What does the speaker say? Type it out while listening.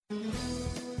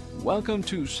Welcome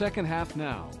to Second Half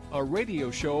Now, a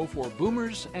radio show for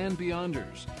boomers and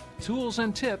beyonders. Tools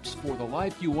and tips for the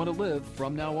life you want to live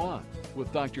from now on,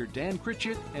 with Dr. Dan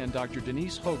Critchett and Dr.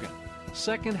 Denise Hogan.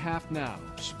 Second Half Now,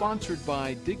 sponsored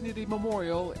by Dignity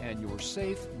Memorial and Your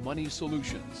Safe Money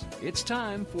Solutions. It's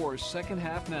time for Second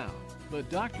Half Now. The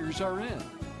doctors are in.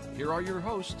 Here are your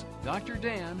hosts, Dr.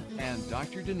 Dan and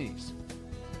Dr. Denise.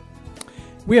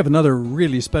 We have another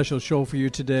really special show for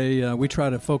you today. We try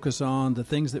to focus on the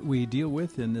things that we deal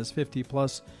with in this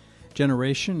 50-plus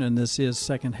generation, and this is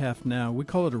Second Half Now. We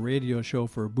call it a radio show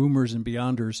for boomers and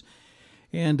beyonders.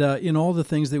 And in all the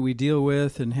things that we deal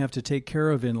with and have to take care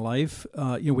of in life,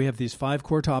 we have these 5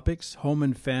 core topics: home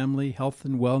and family, health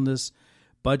and wellness,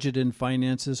 budget and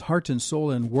finances, heart and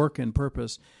soul, and work and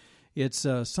purpose. It's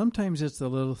sometimes it's the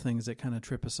little things that kind of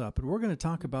trip us up, and we're going to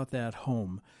talk about that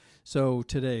home. So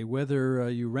today, whether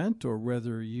you rent or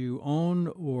whether you own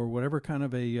or whatever kind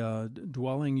of a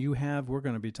dwelling you have, we're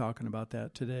going to be talking about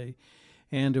that today.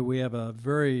 And we have a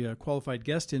very qualified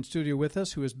guest in studio with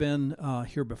us who has been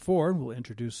here before. We'll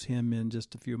introduce him in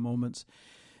just a few moments.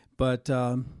 But,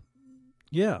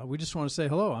 we just want to say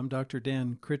hello. I'm Dr.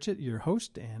 Dan Critchett, your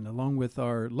host, and along with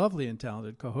our lovely and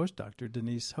talented co-host, Dr.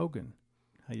 Denise Hogan.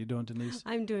 How you doing, Denise?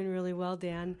 I'm doing really well,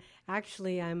 Dan.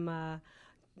 Actually,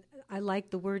 I like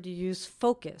the word you use,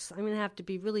 focus. I'm going to have to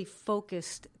be really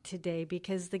focused today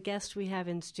because the guest we have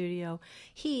in studio,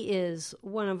 he is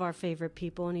one of our favorite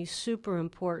people, and he's super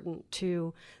important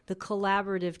to the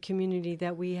collaborative community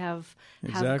that we have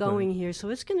going here. So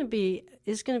it's going to be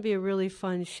a really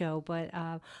fun show, but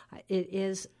it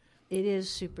is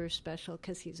super special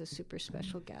because he's a super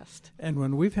special guest. And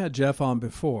when we've had Jeff on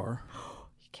before,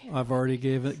 I've already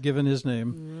given his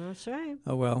name. That's right.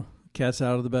 Oh, well. Cat's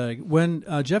out of the bag. When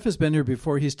Jeff has been here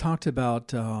before, he's talked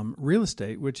about real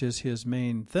estate, which is his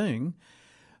main thing,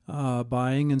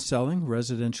 buying and selling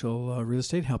residential real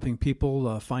estate, helping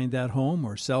people find that home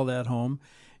or sell that home.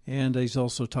 And he's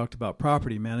also talked about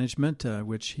property management,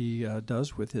 which he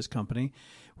does with his company.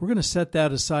 We're going to set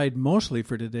that aside mostly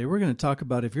for today. We're going to talk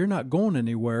about if you're not going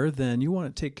anywhere, then you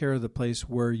want to take care of the place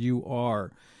where you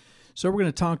are. So we're going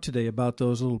to talk today about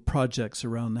those little projects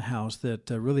around the house that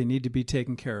really need to be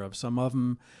taken care of. Some of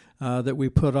them that we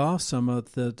put off, some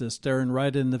of the staring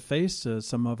right in the face,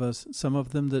 some of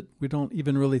them that we don't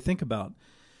even really think about.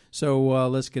 So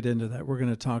let's get into that. We're going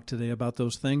to talk today about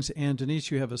those things. And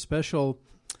Denise, you have a special.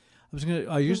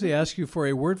 I usually ask you for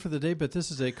a word for the day, but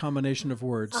this is a combination of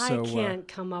words. I can't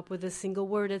come up with a single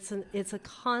word. It's a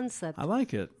concept. I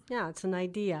like it. Yeah, it's an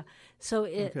idea. So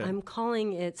I'm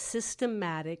calling it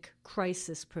systematic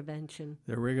crisis prevention.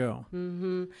 There we go.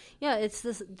 Mm-hmm. Yeah, it's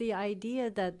the idea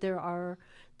that there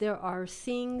are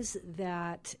things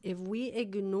that if we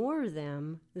ignore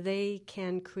them, they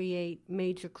can create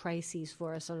major crises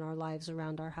for us in our lives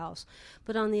around our house.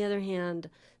 But on the other hand,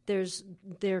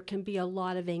 there can be a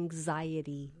lot of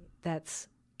anxiety that's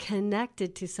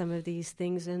connected to some of these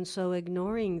things, and so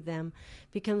ignoring them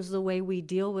becomes the way we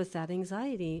deal with that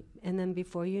anxiety, and then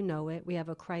before you know it, we have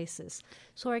a crisis.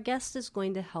 So our guest is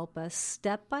going to help us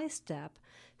step by step,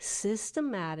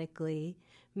 systematically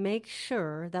make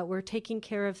sure that we're taking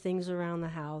care of things around the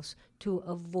house to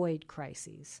avoid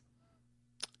crises.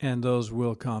 And those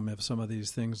will come if some of these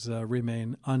things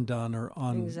remain undone or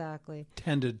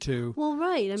untended to. Well,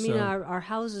 right. I mean, our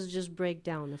houses just break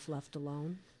down if left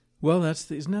alone. Well,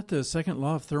 isn't that the second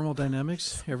law of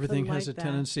thermodynamics? Everything has a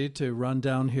tendency to run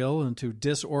downhill and to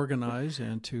disorganize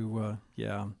and to,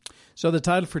 So the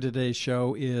title for today's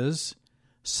show is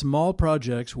Small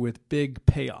Projects with Big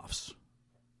Payoffs.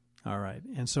 All right.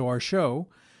 And so our show,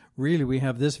 really, we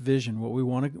have this vision. What we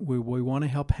want to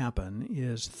help happen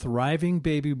is thriving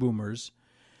baby boomers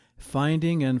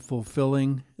finding and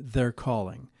fulfilling their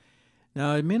calling.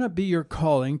 Now, it may not be your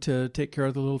calling to take care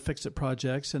of the little fix-it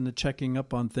projects and the checking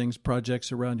up on things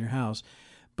projects around your house,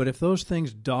 but if those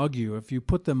things dog you, if you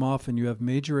put them off and you have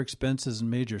major expenses and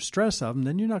major stress of them,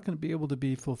 then you're not going to be able to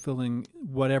be fulfilling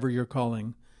whatever your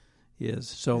calling is.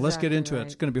 So let's get into it.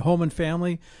 It's going to be home and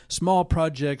family, small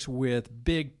projects with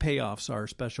big payoffs. Our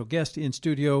special guest in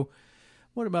studio,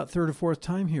 what about third or fourth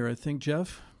time here, I think,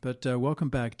 Jeff? But welcome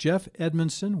back. Jeff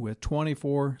Edmondson with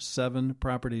 24/7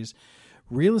 Properties.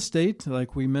 Real estate,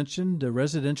 like we mentioned,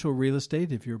 residential real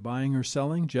estate. If you're buying or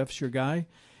selling, Jeff's your guy.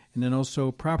 And then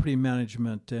also property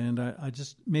management. And I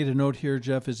just made a note here,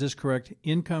 Jeff, is this correct?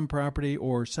 Income property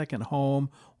or second home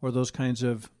or those kind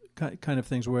of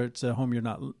things where it's a home you're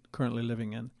not currently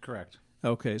living in? Correct.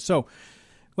 Okay. So,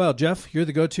 well, Jeff, you're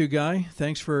the go-to guy.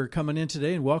 Thanks for coming in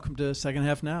today and welcome to Second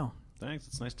Half Now. Thanks.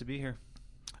 It's nice to be here.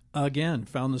 Again,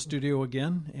 found the studio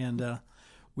again. And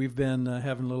we've been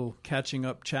having a little catching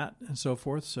up chat and so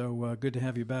forth. So good to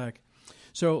have you back.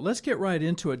 So let's get right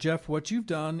into it. Jeff, what you've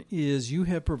done is you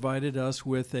have provided us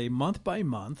with a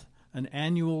month-by-month, an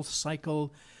annual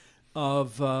cycle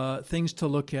of things to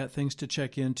look at, things to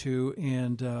check into,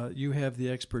 and you have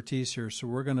the expertise here. So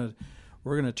we're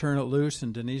gonna turn it loose,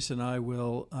 and Denise and I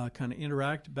will kind of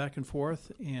interact back and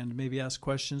forth and maybe ask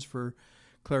questions for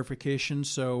clarification.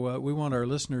 So we want our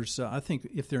listeners, I think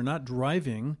if they're not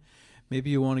driving, maybe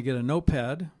you want to get a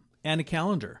notepad and a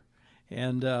calendar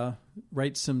and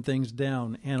write some things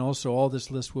down. And also all this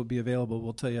list will be available.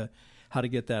 We'll tell you how to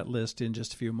get that list in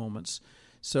just a few moments.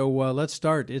 So let's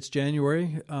start. It's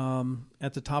January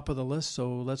at the top of the list,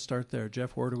 so let's start there.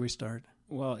 Jeff, where do we start?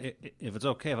 Well, if it's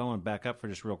okay, if I want to back up for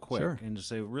just real quick Sure. and just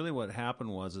say really what happened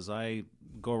is I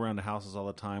go around to houses all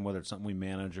the time, whether it's something we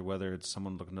manage or whether it's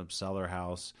someone looking to sell their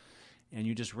house, and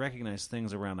you just recognize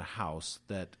things around a house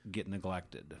that get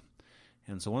neglected.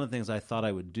 And so one of the things I thought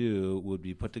I would do would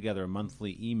be put together a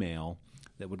monthly email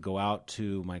that would go out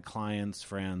to my clients,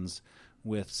 friends,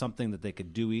 with something that they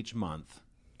could do each month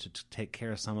to take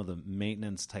care of some of the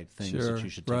maintenance type things Sure, that you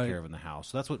should take right. care of in the house.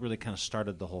 So that's what really kind of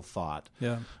started the whole thought.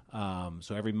 Yeah.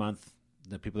 So every month,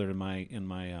 the people that are in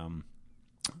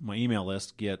my email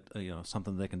list get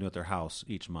something they can do at their house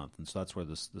each month, and so that's where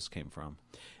this came from.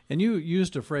 And you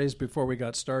used a phrase before we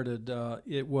got started.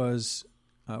 It was,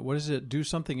 what is it? Do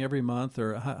something every month,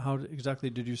 or how exactly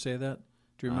did you say that?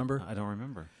 Do you remember? I don't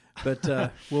remember.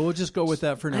 But we'll just go with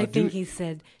that for now. I think he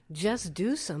said, just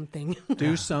do something.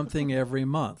 Do something every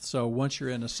month. So once you're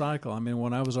in a cycle, I mean,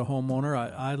 when I was a homeowner,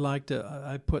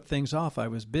 I put things off. I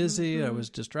was busy, I was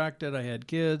distracted, I had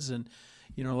kids, and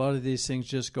a lot of these things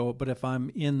just go. But if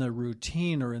I'm in the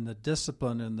routine or in the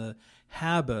discipline and the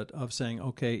habit of saying,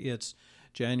 okay, it's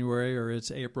January or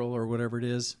it's April or whatever it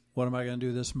is, what am I going to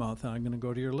do this month? And I'm going to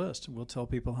go to your list. We'll tell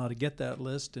people how to get that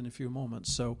list in a few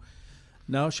moments. So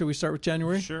now, should we start with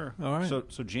January? Sure. All right.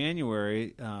 So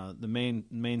January, the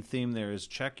main theme there is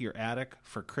check your attic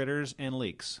for critters and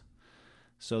leaks.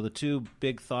 So the two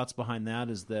big thoughts behind that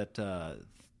is that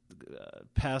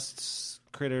pests,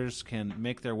 critters can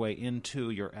make their way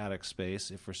into your attic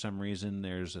space if for some reason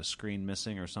there's a screen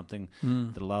missing or something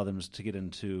that allow them to get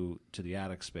into the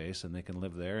attic space, and they can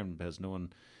live there. And because no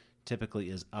one typically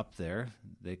is up there,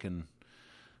 they can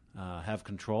have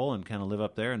control and kind of live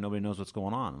up there, and nobody knows what's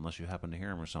going on unless you happen to hear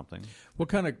them or something. What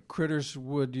kind of critters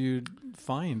would you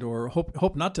find, or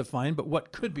hope not to find, but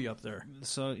what could be up there?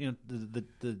 So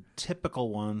the typical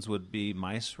ones would be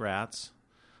mice, rats,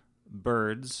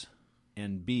 birds,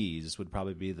 and bees would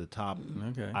probably be the top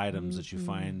items that you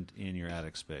find in your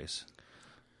attic space.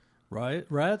 Right,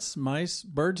 rats, mice,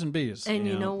 birds, and bees. And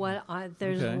you know what?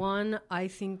 There's one I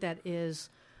think that is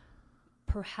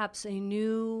perhaps a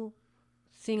new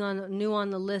thing on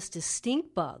the list is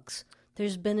stink bugs.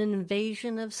 There's been an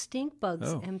invasion of stink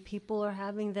bugs, and people are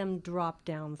having them drop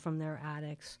down from their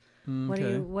attics.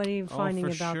 Okay. What are you finding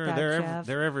about sure. that, Jeff?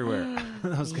 They're everywhere.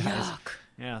 Those guys. Yuck.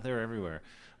 Yeah, they're everywhere.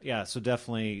 Yeah, so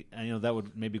definitely, that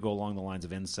would maybe go along the lines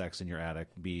of insects in your attic.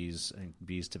 Bees, and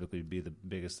bees typically would be the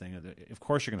biggest thing. Of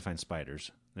course, you're going to find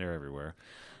spiders. They're everywhere.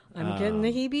 I'm getting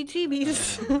the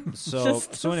heebie-jeebies.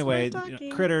 So anyway,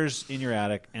 critters in your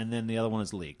attic, and then the other one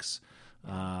is leaks.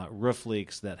 Roof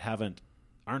leaks that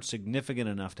aren't significant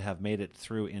enough to have made it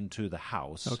through into the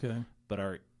house, but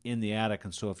are in the attic.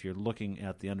 And so if you're looking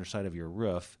at the underside of your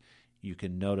roof, you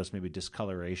can notice maybe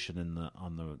discoloration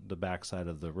on the backside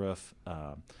of the roof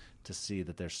to see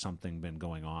that there's something been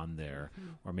going on there,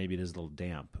 or maybe it is a little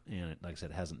damp and it, like I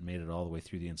said, hasn't made it all the way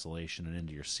through the insulation and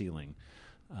into your ceiling.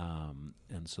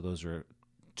 And so those are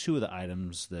two of the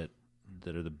items that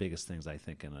are the biggest things I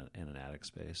think in an attic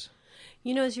space.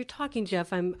 As you're talking,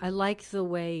 Jeff, I like the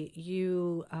way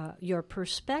your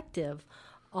perspective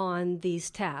on these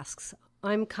tasks.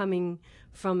 I'm coming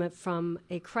from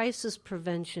a crisis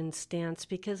prevention stance,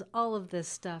 because all of this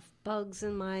stuff, bugs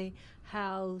in my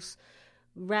house,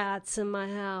 rats in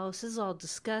my house, is all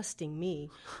disgusting me.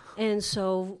 And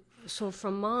so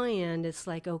from my end, it's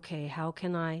like, okay, how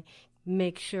can I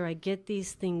make sure I get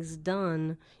these things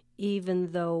done,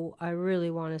 even though I really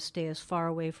want to stay as far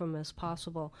away from as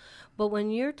possible. But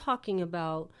when you're talking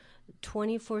about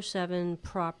 24/7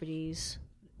 properties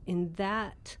with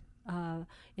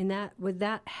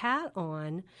that hat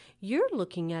on, you're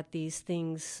looking at these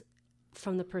things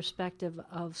from the perspective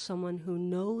of someone who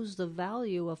knows the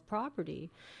value of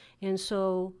property. And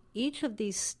so each of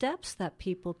these steps that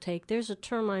people take, there's a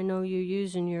term I know you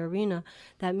use in your arena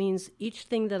that means each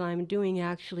thing that I'm doing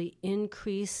actually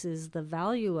increases the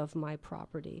value of my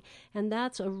property. And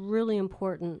that's a really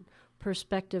important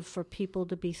perspective for people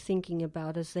to be thinking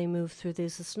about as they move through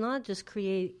this. It's not just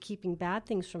keeping bad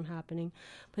things from happening,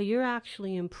 but you're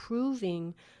actually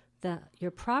improving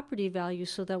your property value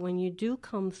so that when you do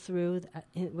come through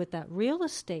with that real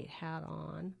estate hat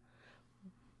on,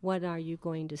 what are you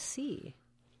going to see?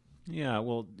 Yeah,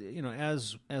 well,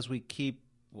 as we keep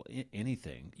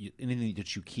anything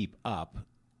that you keep up,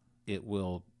 it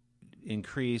will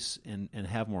increase and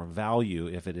have more value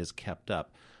if it is kept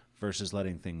up, versus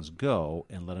letting things go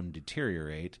and let them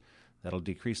deteriorate. That'll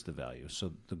decrease the value.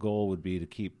 So the goal would be to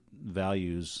keep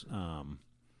values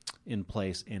in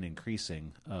place and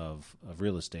increasing of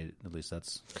real estate. At least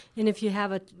that's. And if you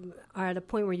are at a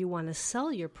point where you want to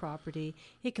sell your property,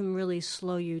 it can really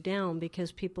slow you down,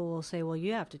 because people will say, well,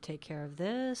 you have to take care of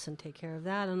this and take care of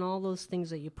that and all those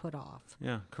things that you put off.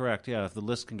 Yeah, correct. Yeah, if the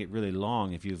list can get really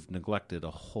long if you've neglected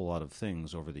a whole lot of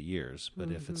things over the years.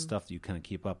 But if it's stuff that you kind of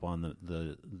keep up on,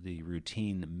 the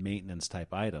routine maintenance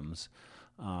type items,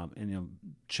 and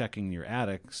checking your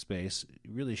attic space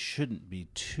really shouldn't be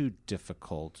too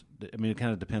difficult. I mean, it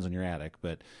kind of depends on your attic,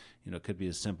 but it could be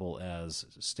as simple as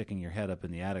sticking your head up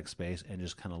in the attic space and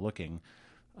just kind of looking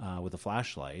with a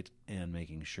flashlight and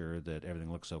making sure that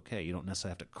everything looks okay. You don't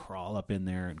necessarily have to crawl up in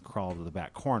there and crawl to the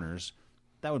back corners.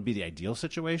 That would be the ideal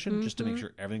situation, just to make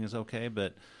sure everything is okay.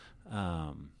 But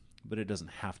it doesn't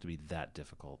have to be that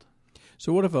difficult.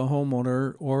 So what if a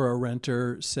homeowner or a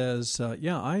renter says,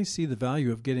 yeah, I see the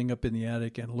value of getting up in the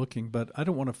attic and looking, but I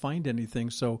don't want to find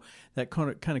anything, so that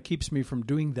kind of keeps me from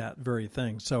doing that very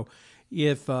thing. So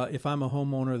if I'm a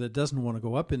homeowner that doesn't want to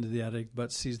go up into the attic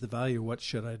but sees the value, what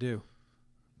should I do?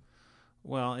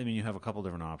 Well, I mean, you have a couple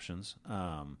different options.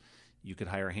 You could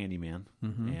hire a handyman,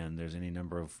 and there's any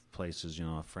number of places.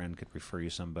 A friend could refer you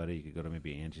somebody. You could go to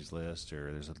maybe Angie's List,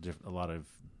 or there's a lot of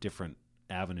different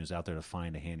avenues out there to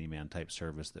find a handyman type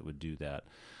service that would do that.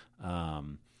 I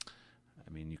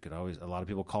mean, you could always, a lot of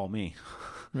people call me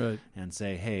right, and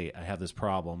say, hey, I have this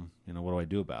problem, what do I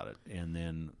do about it? And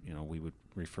then, we would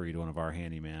refer you to one of our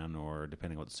handyman, or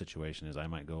depending on what the situation is, I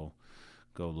might go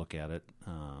look at it.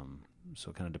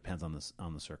 So it kind of depends on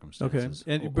the circumstances.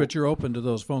 Okay, but you're open to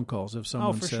those phone calls if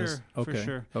someone says, sure, for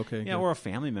sure. Okay, yeah, good. Or a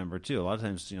family member too. A lot of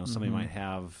times, somebody might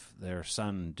have their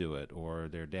son do it, or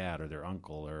their dad, or their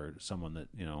uncle, or someone that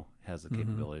has the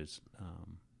capabilities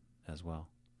as well.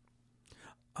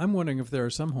 I'm wondering if there are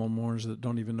some homeowners that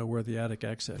don't even know where the attic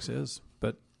access is.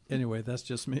 But anyway, that's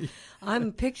just me.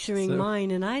 I'm picturing mine,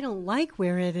 and I don't like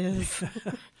where it is.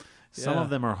 Some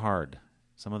of them are hard.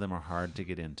 Some of them are hard to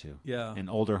get into. Yeah. In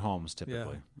older homes,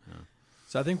 typically. Yeah.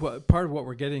 So I think part of what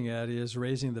we're getting at is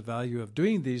raising the value of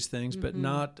doing these things, but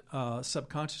not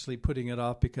subconsciously putting it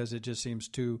off because it just seems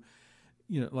too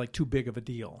big of a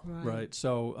deal, right?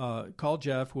 So call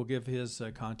Jeff. We'll give his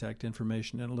contact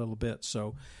information in a little bit.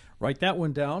 So write that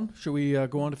one down. Should we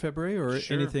go on to February or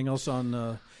anything else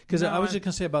on? Because I was just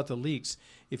going to say about the leaks.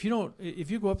 If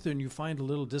you go up there and you find a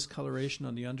little discoloration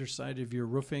on the underside of your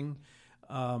roofing,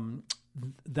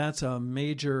 that's a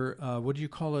major, what do you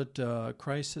call it,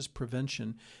 crisis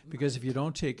prevention. Because if you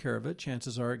don't take care of it,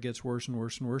 chances are it gets worse and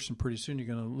worse and worse, and pretty soon you're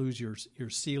going to lose your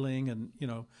ceiling and,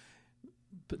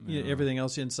 everything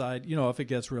else inside, if it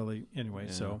gets really, anyway.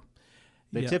 Yeah. So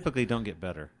they typically don't get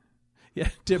better. Yeah,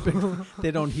 typically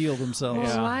they don't heal themselves.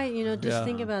 Well, right, just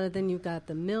think about it. Then you've got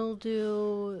the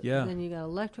mildew. Yeah. Then you got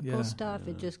electrical stuff.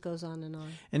 Yeah. It just goes on and on.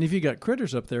 And if you got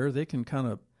critters up there, they can kind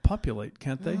of populate,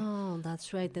 can't they? Oh,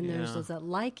 that's right. Then there's those that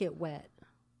like it wet.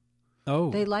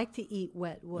 Oh. They like to eat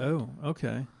wet wood. Oh,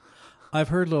 okay. I've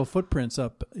heard little footprints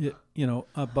up,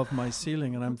 above my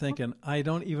ceiling, and I'm thinking, I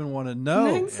don't even want to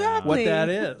know what that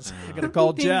is. I'm going to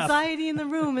call Jeff. The anxiety in the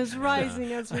room is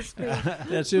rising as we speak.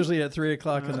 That's usually at 3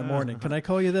 o'clock in the morning. Can I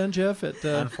call you then, Jeff?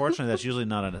 Unfortunately, that's usually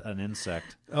not an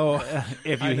insect. Oh,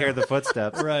 if you hear the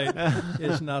footsteps. Right.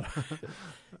 It's not.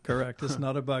 Correct. It's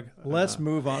not a bug. Let's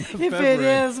move on to February. If it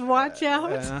is, watch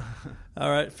out. All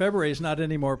right. February is not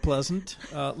any more pleasant.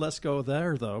 Let's go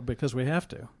there, though, because we have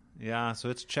to. Yeah, so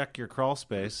it's check your crawl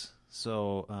space.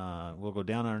 So we'll go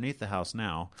down underneath the house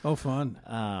now. Oh, fun.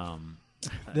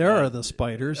 There are the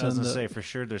spiders. I was going to say, for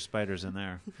sure there's spiders in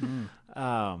there.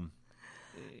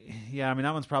 Yeah, I mean,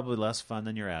 that one's probably less fun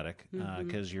than your attic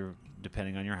because you're,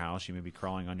 depending on your house, you may be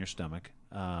crawling on your stomach.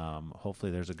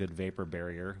 Hopefully there's a good vapor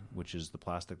barrier, which is the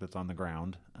plastic that's on the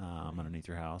ground underneath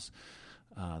your house.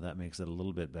 That makes it a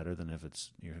little bit better than if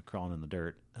you're crawling in the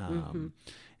dirt.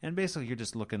 And basically you're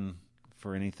just looking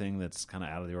for anything that's kind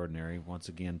of out of the ordinary. Once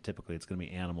again, typically it's going to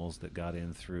be animals that got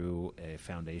in through a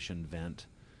foundation vent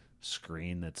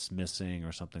screen that's missing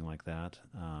or something like that.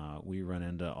 We run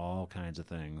into all kinds of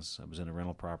things. I was in a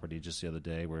rental property just the other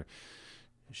day where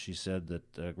she said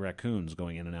that raccoons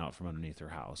going in and out from underneath her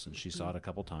house, and she saw it a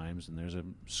couple times, and there's a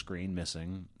screen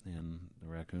missing, and the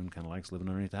raccoon kind of likes living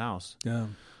underneath the house. Yeah.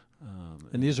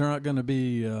 And these are not going to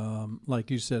be, like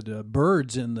you said,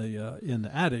 birds in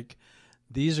the attic.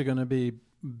 These are going to be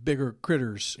bigger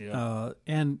critters,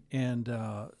 and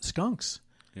skunks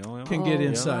can get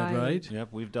inside, right? Yep,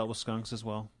 we've dealt with skunks as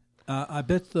well. I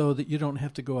bet, though, that you don't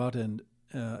have to go out and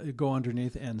go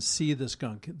underneath and see the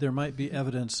skunk. There might be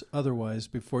evidence otherwise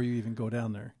before you even go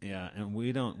down there. Yeah, and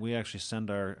we don't. We actually send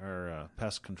our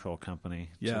pest control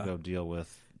company to go deal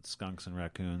with skunks and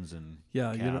raccoons and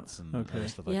cats and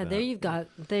stuff like that.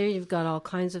 There you've got all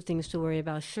kinds of things to worry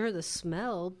about. Sure, the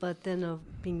smell, but then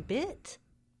of being bit,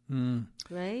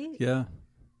 right? Yeah,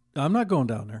 I'm not going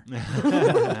down there.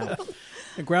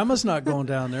 And Grandma's not going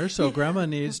down there, so Grandma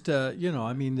needs to,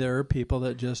 there are people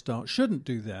that just shouldn't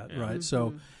do that, right? Mm-hmm.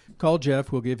 So call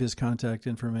Jeff. We'll give his contact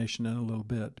information in a little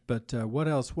bit. But what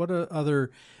else? What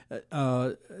other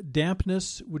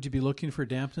dampness? Would you be looking for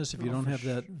dampness if you don't have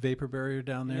that vapor barrier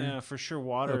down there? Yeah, for sure.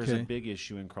 Water is a big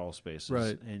issue in crawl spaces.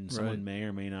 Right. And someone may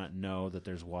or may not know that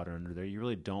there's water under there. You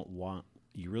really don't want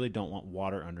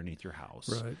water underneath your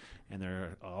house. Right. And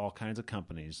there are all kinds of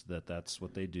companies that's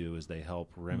what they do is they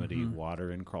help remedy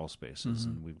water in crawl spaces.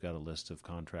 And we've got a list of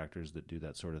contractors that do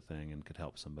that sort of thing and could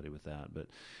help somebody with that. But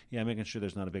yeah, making sure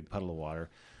there's not a big puddle of water.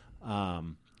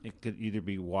 It could either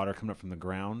be water coming up from the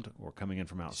ground or coming in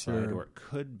from outside, or it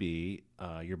could be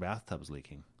your bathtub's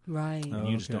leaking. Right. And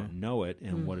you just don't know it,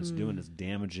 and what it's doing is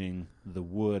damaging the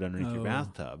wood underneath your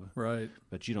bathtub. Right.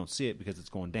 But you don't see it because it's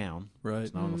going down. Right.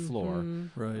 It's not on the floor.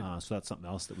 Right. So that's something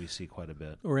else that we see quite a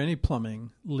bit. Or any plumbing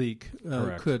leak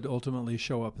could ultimately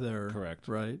show up there. Correct.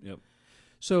 Right? Yep.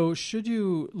 So should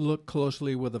you look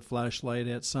closely with a flashlight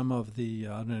at some of the,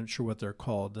 I'm not sure what they're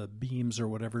called, the beams or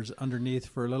whatever's underneath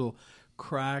for little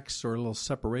cracks or little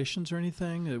separations or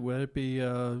anything? Would it be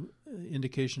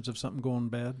indications of something going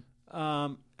bad?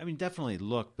 Definitely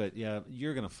look, but yeah,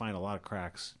 you're going to find a lot of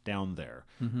cracks down there.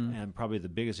 And probably the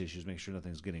biggest issue is make sure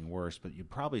nothing's getting worse, but you'd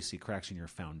probably see cracks in your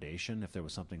foundation if there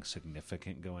was something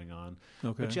significant going on.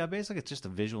 Okay. But yeah, basically it's just a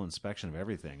visual inspection of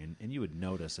everything, and you would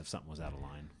notice if something was out of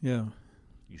line. Yeah.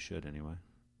 You should anyway.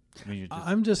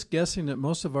 I'm just guessing that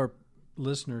most of our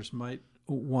listeners might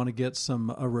want to get a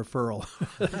referral.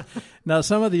 Now,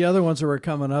 some of the other ones that we're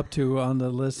coming up to on the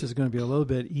list is going to be a little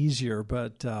bit easier,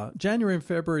 but January and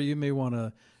February, you may want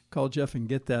to call Jeff and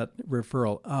get that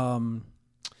referral.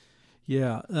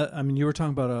 You were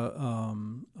talking about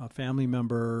a family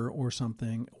member or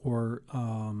something, or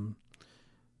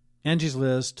Angie's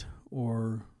List,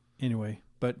 or anyway.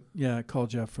 But yeah, call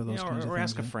Jeff for those kinds of things. Or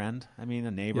ask a friend. A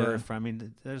neighbor.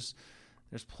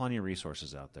 There's plenty of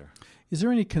resources out there. Is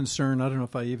there any concern? I don't know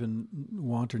if I even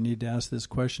want or need to ask this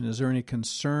question. Is there any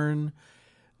concern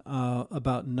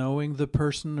about knowing the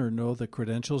person or know the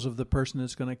credentials of the person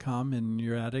that's going to come in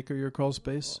your attic or your crawl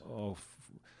space? Oh,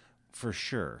 for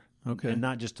sure. Okay. And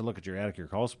not just to look at your attic or your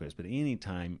crawl space, but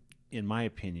anytime, in my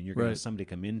opinion, you're going to have somebody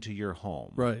come into your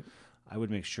home. Right. I would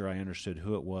make sure I understood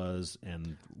who it was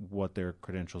and what their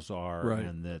credentials are,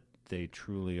 and that they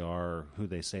truly are who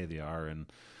they say they are, and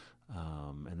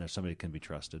there's somebody can be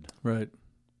trusted. Right.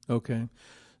 Okay.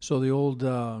 So the old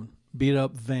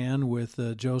beat-up van with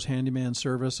Joe's Handyman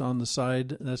Service on the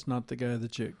side, that's not the guy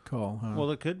that you call, huh?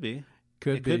 Well, it could be.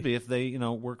 It could be if they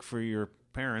work for your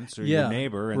parents or your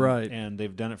neighbor, and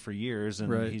they've done it for years,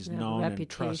 and he's known and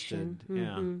trusted.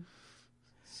 Yeah.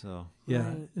 So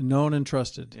known and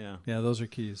trusted. Yeah, those are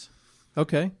keys.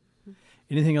 Okay.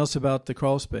 Anything else about the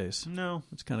crawl space? No.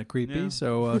 It's kind of creepy. Yeah.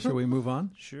 So shall we move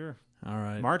on? Sure. All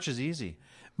right. March is easy.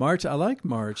 March, I like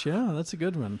March. Yeah, that's a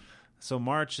good one. So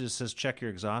March says check your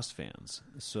exhaust fans.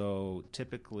 So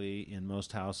typically in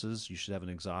most houses, you should have an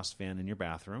exhaust fan in your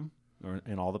bathroom or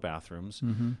in all the bathrooms.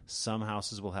 Some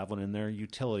houses will have one in their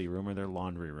utility room or their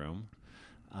laundry room.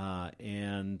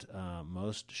 And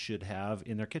most should have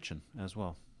in their kitchen as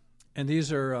well. And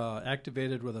these are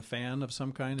activated with a fan of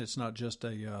some kind? It's not just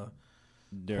a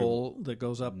pole that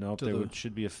goes up? Nope,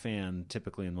 should be a fan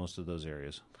typically in most of those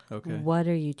areas. Okay. What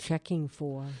are you checking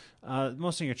for?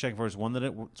 Most thing you're checking for is, one, that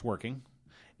it's working,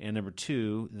 and number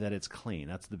two, that it's clean.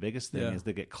 That's the biggest thing, is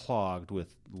they get clogged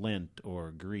with lint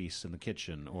or grease in the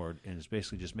kitchen, and it's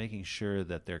basically just making sure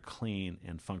that they're clean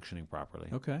and functioning properly.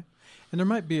 Okay. And there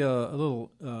might be a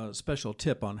little special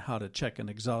tip on how to check an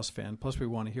exhaust fan. Plus, we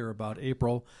want to hear about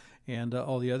April and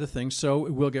all the other things. So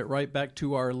we'll get right back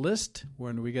to our list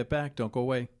when we get back. Don't go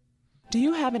away. Do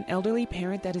you have an elderly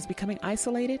parent that is becoming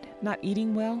isolated, not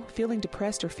eating well, feeling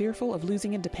depressed or fearful of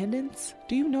losing independence?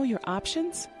 Do you know your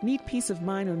options? Need peace of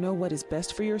mind or know what is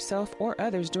best for yourself or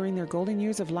others during their golden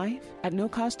years of life? At no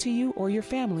cost to you or your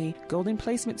family, Golden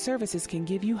Placement Services can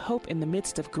give you hope in the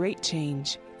midst of great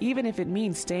change. Even if it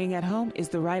means staying at home is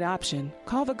the right option.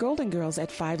 Call the Golden Girls at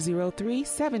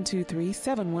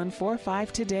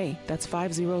 503-723-7145 today. That's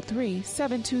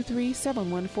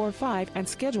 503-723-7145 and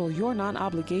schedule your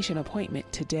non-obligation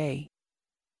appointment today.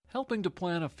 Helping to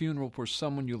plan a funeral for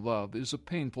someone you love is a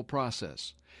painful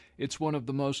process. It's one of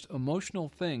the most emotional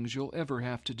things you'll ever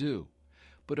have to do.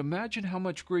 But imagine how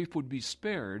much grief would be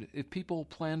spared if people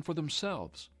plan for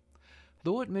themselves.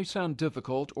 Though it may sound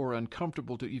difficult or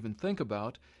uncomfortable to even think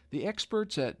about, the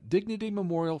experts at Dignity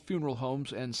Memorial Funeral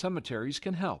Homes and Cemeteries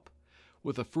can help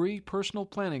with a free personal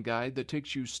planning guide that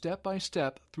takes you step by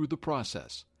step through the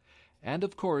process. And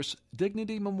of course,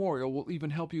 Dignity Memorial will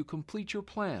even help you complete your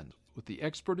plan with the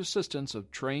expert assistance of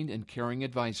trained and caring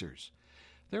advisors.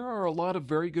 There are a lot of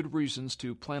very good reasons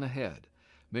to plan ahead.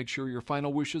 Make sure your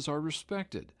final wishes are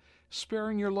respected,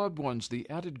 sparing your loved ones the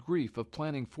added grief of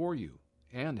planning for you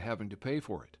and having to pay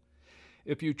for it.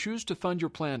 If you choose to fund your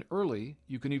plan early,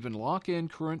 you can even lock in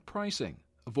current pricing,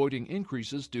 avoiding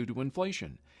increases due to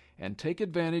inflation, and take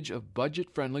advantage of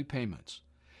budget-friendly payments.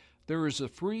 There is a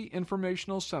free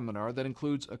informational seminar that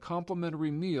includes a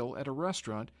complimentary meal at a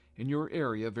restaurant in your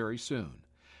area very soon.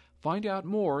 Find out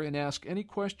more and ask any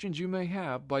questions you may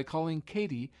have by calling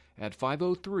Katie at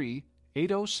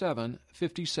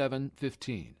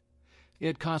 503-807-5715.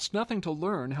 It costs nothing to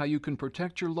learn how you can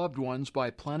protect your loved ones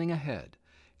by planning ahead.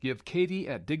 Give Katie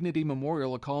at Dignity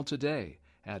Memorial a call today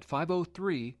at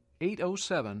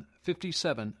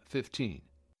 503-807-5715.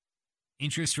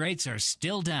 Interest rates are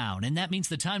still down, and that means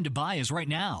the time to buy is right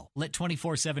now. Let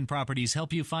 24/7 Properties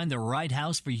help you find the right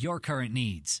house for your current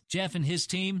needs. Jeff and his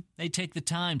team, they take the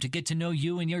time to get to know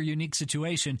you and your unique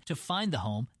situation to find the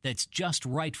home that's just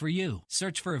right for you.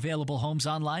 Search for available homes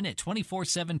online at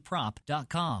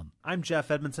 247prop.com. I'm Jeff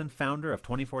Edmondson, founder of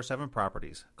 24/7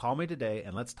 Properties. Call me today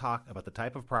and let's talk about the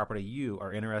type of property you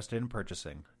are interested in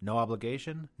purchasing. No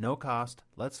obligation, no cost.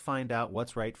 Let's find out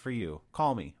what's right for you.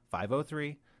 Call me,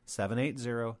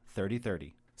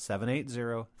 503-780-3030.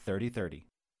 780-3030.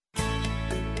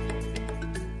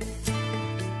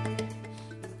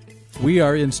 We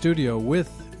are in studio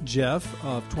with Jeff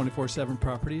of 24/7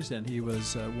 Properties, and he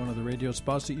was one of the radio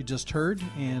spots that you just heard,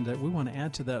 and we want to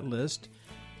add to that list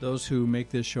those who make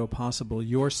this show possible.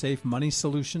 Your Safe Money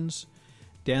Solutions,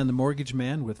 Dan the Mortgage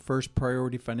Man with First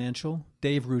Priority Financial,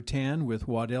 Dave Rutan with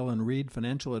Waddell & Reed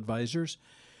Financial Advisors,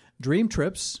 Dream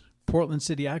Trips, Portland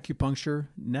City Acupuncture,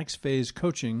 Next Phase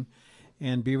Coaching,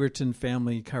 and Beaverton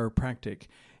Family Chiropractic.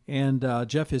 And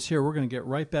Jeff is here. We're going to get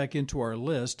right back into our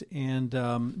list. And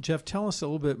Jeff, tell us a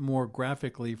little bit more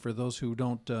graphically for those who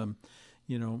don't,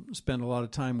 spend a lot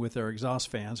of time with their exhaust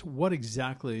fans. What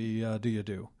exactly do you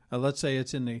do? Let's say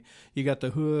it's you got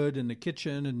the hood in the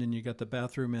kitchen, and then you got the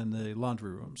bathroom and the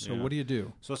laundry room. So what do you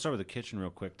do? So let's start with the kitchen real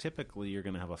quick. Typically, you're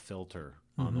going to have a filter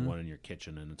on the one in your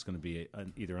kitchen, and it's going to be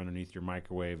either underneath your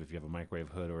microwave if you have a microwave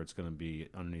hood, or it's going to be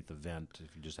underneath the vent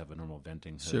if you just have a normal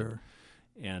venting hood. Sure.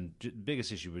 And the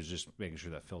biggest issue was just making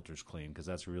sure that filter's clean, because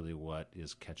that's really what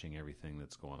is catching everything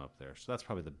that's going up there. So that's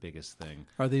probably the biggest thing.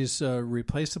 Are these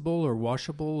replaceable or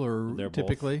washable, or they're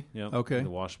typically? Both. Yep. Okay. Either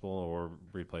washable or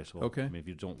replaceable. Okay. I mean, if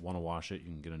you don't want to wash it,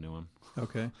 you can get a new one.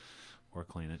 Okay. Or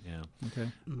clean it, yeah. Okay.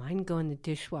 Mine go in the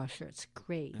dishwasher. It's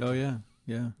great. Oh, yeah.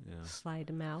 Slide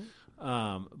them out.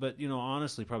 But,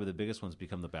 honestly, probably the biggest ones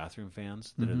become the bathroom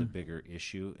fans that are the bigger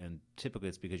issue. And typically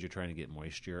it's because you're trying to get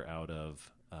moisture out of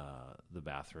the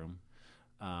bathroom.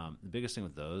 The biggest thing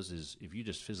with those is if you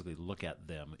just physically look at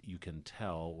them, you can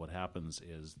tell what happens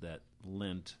is that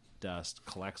lint dust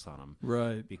collects on them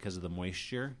because of the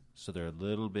moisture. So they're a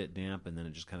little bit damp, and then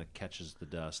it just kind of catches the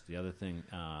dust. The other thing,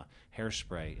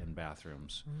 hairspray in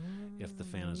bathrooms. If the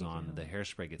fan is on, the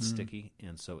hairspray gets sticky,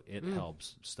 and so it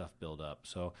helps stuff build up.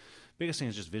 So biggest thing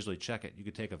is just visually check it. You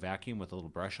could take a vacuum with a little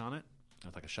brush on it,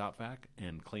 like a shop vac,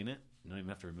 and clean it. You don't even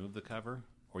have to remove the cover.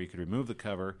 Or you could remove the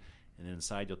cover, and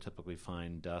inside you'll typically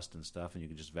find dust and stuff, and you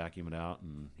can just vacuum it out,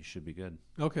 and you should be good.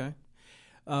 Okay.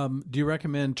 Do you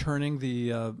recommend turning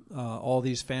the all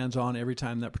these fans on every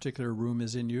time that particular room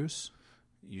is in use?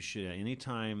 You should. Any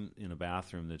time in a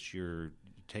bathroom that you're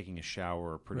taking a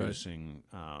shower or producing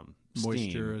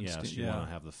moisture steam, and you want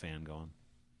to have the fan going.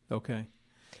 Okay.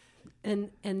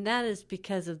 And that is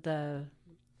because of the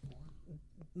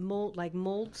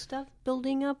mold stuff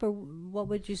building up, or what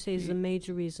would you say is the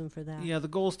major reason for that? Yeah, the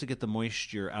goal is to get the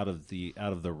moisture out of the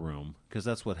room, because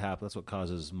that's what happens. That's what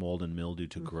causes mold and mildew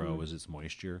to grow, is its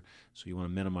moisture. So you want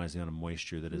to minimize the amount of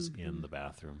moisture that is in the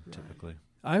bathroom, typically.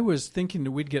 I was thinking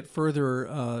that we'd get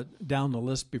further down the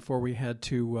list before we had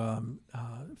to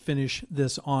finish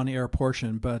this on-air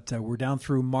portion, but we're down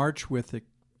through March with the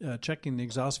checking the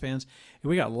exhaust fans. And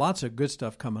we got lots of good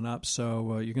stuff coming up,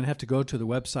 so you're going to have to go to the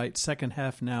website,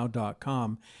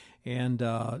 secondhalfnow.com, and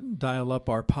dial up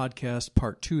our podcast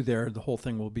part 2 there. The whole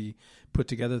thing will be put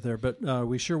together there. But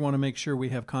we sure want to make sure we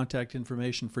have contact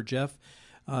information for Jeff,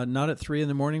 not at 3 in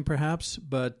the morning perhaps,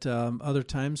 but other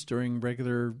times during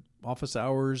regular office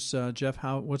hours. Jeff,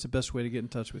 what's the best way to get in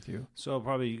touch with you? So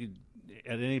probably you could,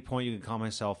 at any point, you can call my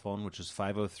cell phone, which is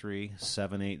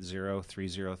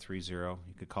 503-780-3030. You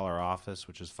could call our office,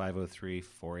 which is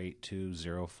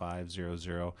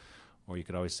 503-482-0500. Or you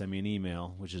could always send me an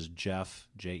email, which is Jeff,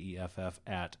 Jeff,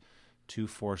 at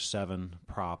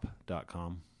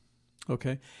 247prop.com.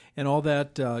 Okay. And all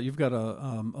that, you've got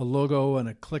a logo and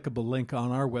a clickable link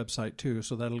on our website, too.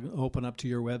 So that'll open up to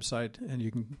your website, and you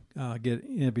can get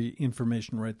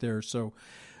information right there. So,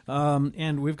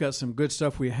 and we've got some good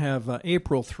stuff. We have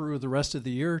April through the rest of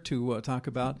the year to talk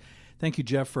about. Thank you,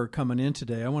 Jeff, for coming in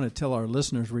today. I want to tell our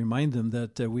listeners, remind them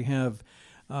that we have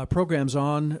programs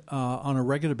on a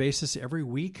regular basis every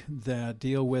week that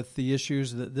deal with the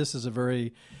issues. That this is a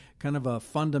very kind of a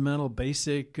fundamental,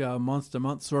 basic,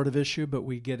 month-to-month sort of issue, but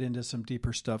we get into some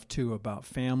deeper stuff, too, about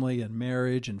family and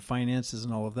marriage and finances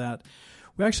and all of that.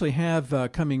 We actually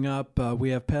have coming up, we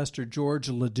have Pastor George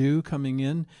Ledoux coming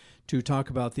in to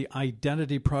talk about the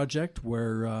Identity Project,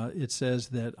 where it says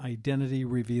that identity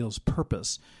reveals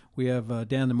purpose. We have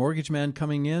Dan the Mortgage Man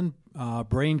coming in,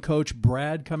 Brain Coach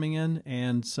Brad coming in,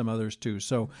 and some others, too.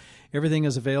 So everything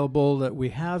is available that we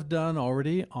have done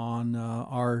already on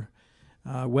our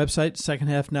website,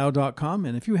 secondhalfnow.com.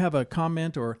 And if you have a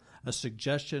comment or a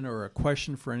suggestion or a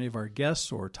question for any of our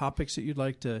guests or topics that you'd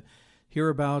like to hear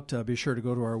about, be sure to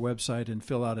go to our website and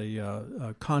fill out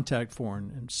a contact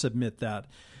form and submit that,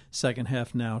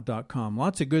 secondhalfnow.com.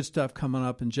 Lots of good stuff coming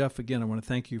up. And Jeff, again, I want to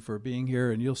thank you for being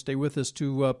here, and you'll stay with us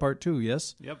to part 2,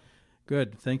 yes? Yep.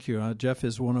 Good. Thank you. Jeff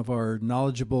is one of our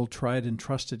knowledgeable, tried and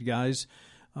trusted guys,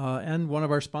 and one of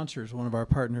our sponsors, one of our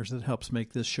partners that helps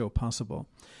make this show possible.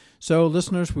 So,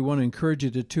 listeners, we want to encourage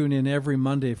you to tune in every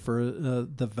Monday for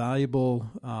the valuable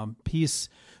piece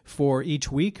for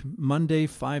each week. Monday,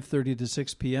 5:30 to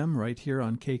 6 p.m., right here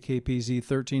on KKPZ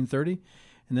 1330.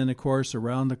 And then, of course,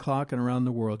 around the clock and around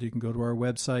the world, you can go to our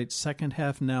website,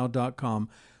 secondhalfnow.com.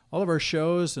 All of our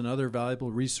shows and other valuable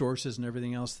resources and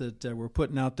everything else that we're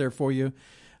putting out there for you,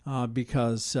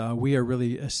 because we are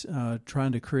really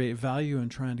trying to create value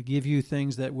and trying to give you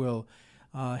things that will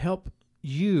help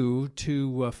you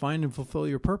to find and fulfill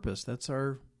your purpose. That's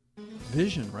our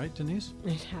vision, right, Denise?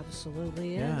 It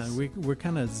absolutely is. Yeah, we're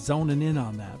kind of zoning in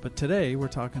on that. But today we're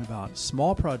talking about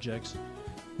small projects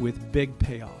with big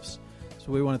payoffs.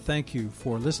 So we want to thank you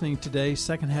for listening today.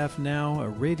 Second Half Now, a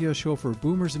radio show for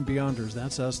boomers and beyonders.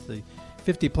 That's us, the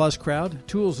 50-plus crowd.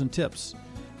 Tools and tips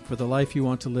for the life you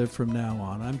want to live from now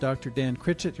on. I'm Dr. Dan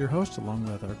Critchett, your host, along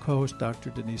with our co-host,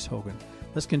 Dr. Denise Hogan.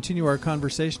 Let's continue our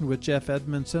conversation with Jeff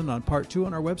Edmondson on part 2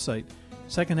 on our website,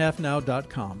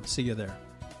 secondhalfnow.com. See you there.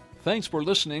 Thanks for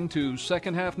listening to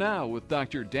Second Half Now with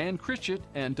Dr. Dan Critchett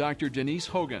and Dr. Denise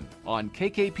Hogan on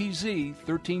KKPZ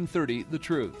 1330 The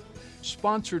Truth.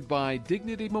 Sponsored by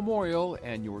Dignity Memorial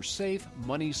and Your Safe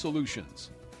Money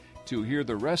Solutions. To hear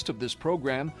the rest of this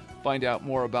program, find out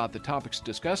more about the topics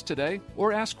discussed today,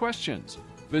 or ask questions,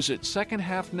 visit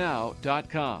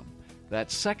secondhalfnow.com.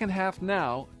 That's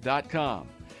secondhalfnow.com.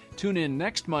 Tune in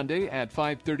next Monday at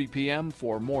 5:30 p.m.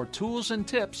 for more tools and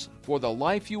tips for the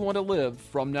life you want to live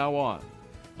from now on.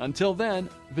 Until then,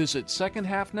 visit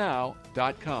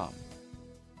secondhalfnow.com.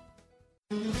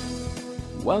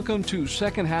 Welcome to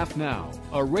Second Half Now,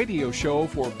 a radio show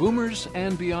for boomers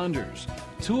and beyonders.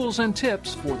 Tools and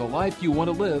tips for the life you want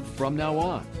to live from now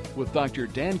on, with Dr.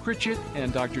 Dan Critchett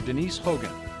and Dr. Denise Hogan.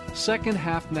 Second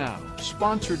Half Now,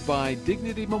 sponsored by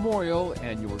Dignity Memorial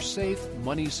and Your Safe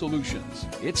Money Solutions.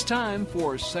 It's time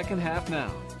for Second Half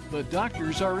Now. The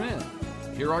doctors are in.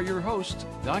 Here are your hosts,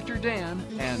 Dr. Dan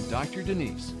and Dr.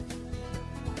 Denise.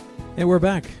 And we're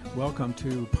back. Welcome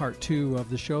to part 2 of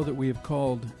the show that we have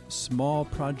called Small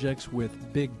Projects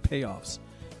with Big Payoffs.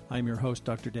 I'm your host,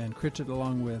 Dr. Dan Critchett,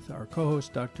 along with our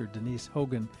co-host, Dr. Denise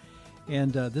Hogan.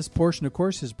 And this portion, of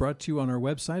course, is brought to you on our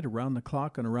website, around the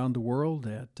clock and around the world,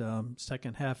 at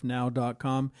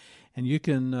secondhalfnow.com. And you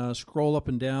can scroll up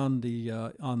and down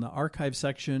on the archive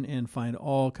section and find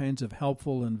all kinds of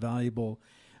helpful and valuable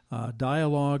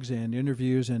dialogues and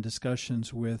interviews and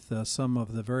discussions with some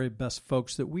of the very best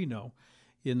folks that we know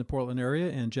in the Portland area,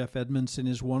 and Jeff Edmondson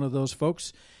is one of those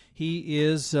folks. He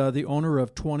is the owner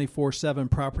of 24/7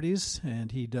 Properties,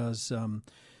 and he does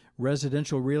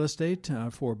residential real estate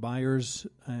for buyers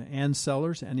and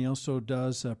sellers, and he also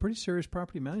does pretty serious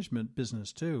property management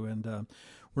business too. And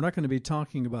we're not going to be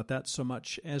talking about that so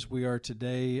much as we are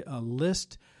today. A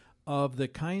list of the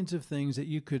kinds of things that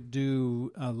you could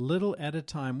do a little at a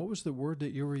time. What was the word that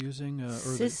you were using?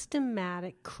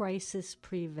 Systematic crisis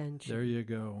prevention. There you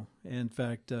go. In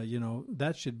fact,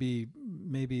 that should be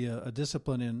maybe a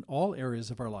discipline in all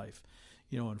areas of our life,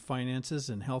 in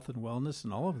finances and health and wellness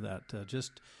and all of that.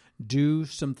 Just do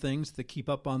some things to keep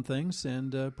up on things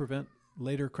and prevent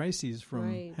later crises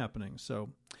from happening.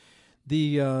 So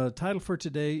the title for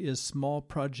today is Small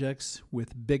Projects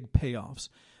with Big Payoffs.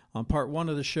 On part one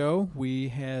of the show, we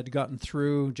had gotten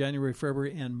through January,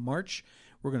 February, and March.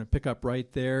 We're going to pick up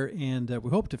right there, and we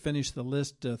hope to finish the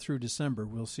list through December.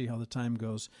 We'll see how the time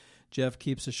goes. Jeff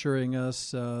keeps assuring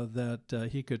us that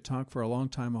he could talk for a long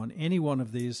time on any one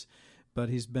of these, but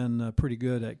he's been pretty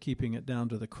good at keeping it down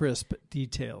to the crisp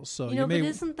details. So but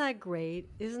isn't that great?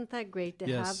 Isn't that great to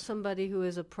have somebody who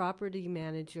is a property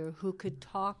manager who could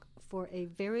talk for a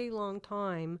very long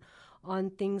time on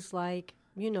things like,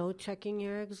 checking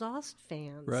your exhaust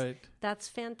fans. Right. That's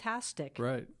fantastic.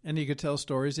 Right. And you could tell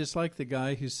stories. It's like the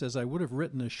guy who says, I would have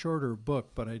written a shorter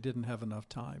book, but I didn't have enough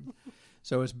time.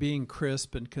 So it's being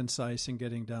crisp and concise and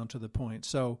getting down to the point.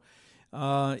 So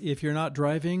if you're not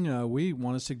driving, we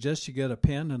want to suggest you get a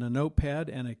pen and a notepad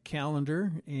and a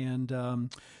calendar,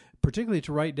 and particularly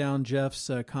to write down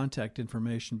Jeff's contact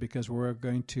information, because we're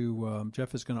going to,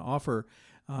 Jeff is going to offer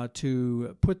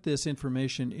to put this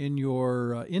information in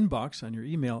your inbox on your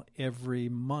email every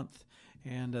month.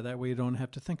 And that way you don't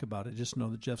have to think about it. Just know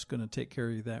that Jeff's going to take care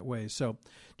of you that way. So,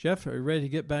 Jeff, are you ready to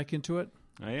get back into it?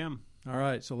 I am. All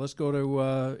right, so let's go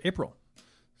to April.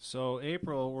 So,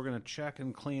 April, we're going to check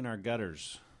and clean our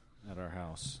gutters at our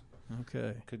house.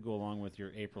 Okay. Could go along with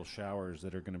your April showers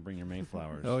that are going to bring your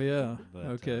Mayflowers. Oh, yeah. But,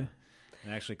 okay.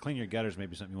 And actually, clean your gutters may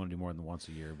be something you want to do more than once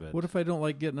a year. But what if I don't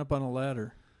like getting up on a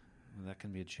ladder? That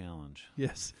can be a challenge.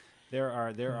 Yes. There are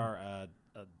a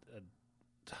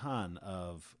ton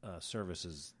of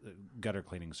services, gutter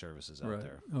cleaning services out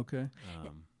there. Okay.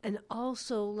 And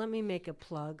also, let me make a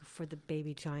plug for the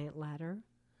Baby Giant ladder.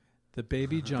 The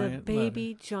Baby Giant ladder. The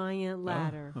Baby Giant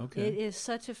ladder. Oh, okay. It is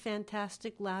such a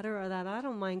fantastic ladder that I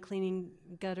don't mind cleaning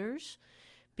gutters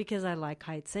because I like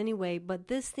heights anyway. But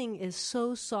this thing is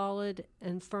so solid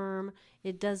and firm,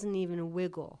 it doesn't even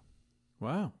wiggle.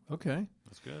 Wow. Okay.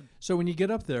 That's good. So when you get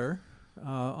up there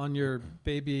on your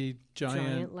Baby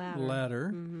Giant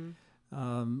ladder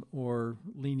or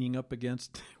leaning up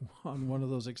against on one of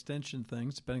those extension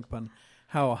things, depending upon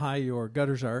how high your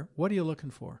gutters are, what are you looking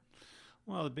for?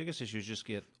 Well, the biggest issue is just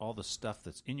get all the stuff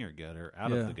that's in your gutter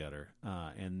out of the gutter.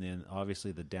 And then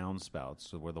obviously the downspouts,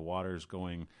 so where the water is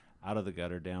going out of the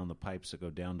gutter down the pipes that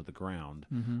go down to the ground,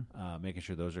 making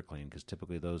sure those are clean, because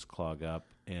typically those clog up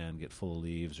and get full of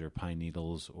leaves or pine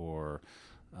needles, or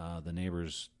the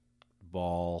neighbor's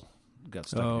ball got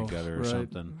stuck in your gutter or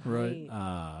something,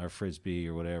 or Frisbee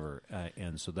or whatever.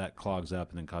 And so that clogs up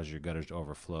and then causes your gutters to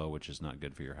overflow, which is not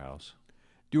good for your house.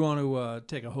 Do you want to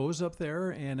take a hose up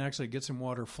there and actually get some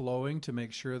water flowing to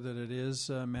make sure that it is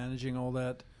managing all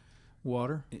that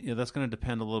water? Yeah, that's going to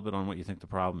depend a little bit on what you think the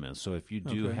problem is. So if you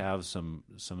do have some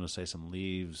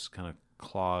leaves kind of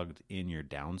clogged in your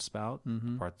downspout,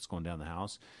 the part that's going down the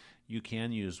house, you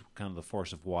can use kind of the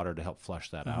force of water to help flush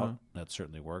that out. That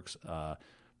certainly works.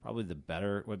 Probably the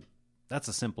better, that's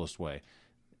the simplest way.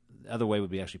 The other way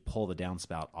would be actually pull the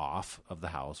downspout off of the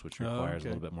house, which requires a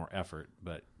little bit more effort,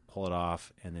 but pull it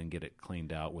off and then get it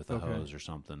cleaned out with a hose or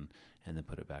something and then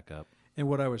put it back up. And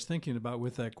what I was thinking about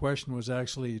with that question was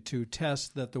actually to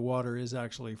test that the water is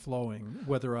actually flowing.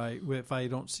 If I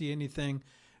don't see anything,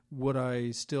 would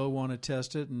I still want to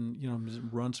test it and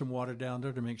run some water down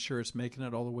there to make sure it's making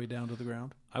it all the way down to the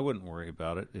ground? I wouldn't worry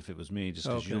about it if it was me, just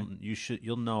because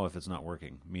you'll know if it's not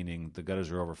working. Meaning the gutters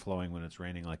are overflowing when it's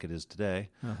raining like it is today,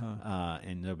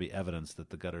 and there'll be evidence that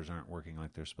the gutters aren't working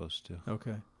like they're supposed to.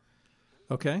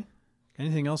 Okay.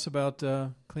 Anything else about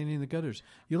cleaning the gutters?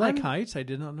 You like heights? I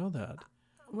did not know that.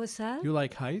 What's that? You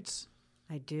like heights?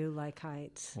 I do like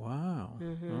heights. Wow.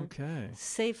 Okay.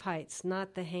 Safe heights,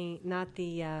 not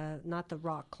the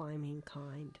rock climbing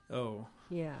kind. Oh.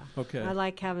 Yeah. Okay. I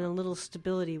like having a little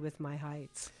stability with my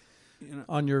heights.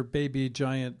 On your Baby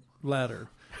Giant ladder.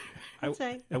 I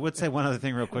would say one other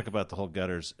thing real quick about the whole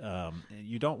gutters.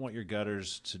 You don't want your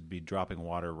gutters to be dropping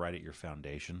water right at your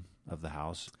foundation of the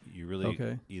house. You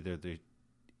really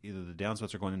either the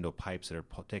downspouts are going into pipes that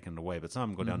are taken away, but some of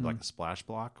them go down to like a splash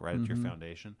block right at your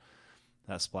foundation.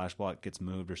 That splash block gets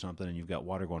moved or something, and you've got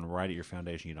water going right at your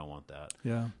foundation. You don't want that.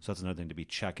 Yeah. So that's another thing to be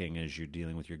checking as you're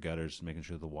dealing with your gutters, making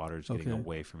sure the water is getting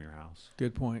away from your house.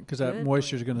 Good point, because that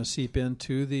moisture is going to seep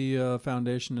into the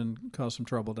foundation and cause some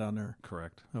trouble down there.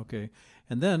 Correct. Okay.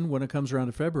 And then when it comes around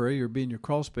to February, you'll be in your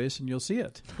crawl space and you'll see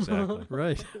it. Exactly.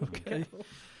 Right. Okay.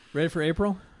 Ready for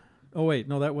April? Oh, wait.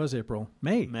 No, that was April.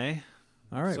 May.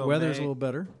 All right. So weather's a little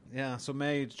better. Yeah. So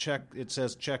May, it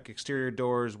says check exterior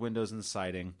doors, windows, and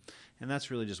siding. And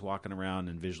that's really just walking around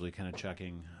and visually kind of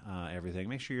checking everything.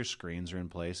 Make sure your screens are in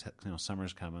place.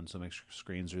 Summer's coming, so make sure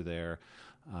screens are there.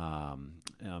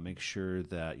 Make sure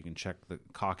that you can check the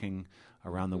caulking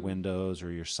around the windows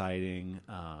or your siding.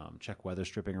 Check weather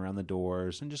stripping around the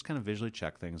doors, and just kind of visually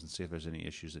check things and see if there's any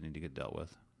issues that need to get dealt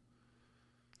with.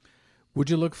 Would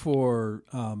you look for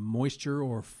moisture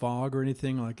or fog or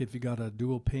anything? Like if you got a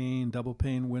dual pane, double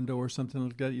pane window or something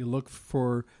like that, you look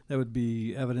for, that would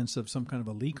be evidence of some kind of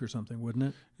a leak or something, wouldn't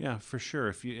it? Yeah, for sure.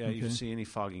 If you see any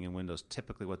fogging in windows,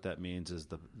 typically what that means is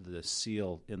the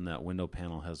seal in that window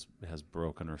panel has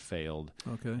broken or failed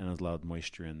and has allowed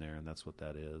moisture in there, and that's what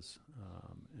that is.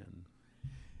 And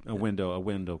a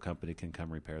window company can come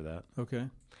repair that. Okay.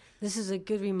 This is a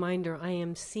good reminder. I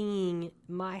am seeing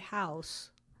my house.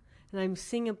 And I'm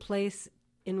seeing a place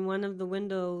in one of the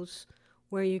windows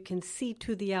where you can see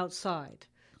to the outside.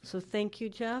 So thank you,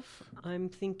 Jeff. I'm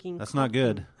thinking... That's not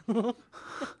good. We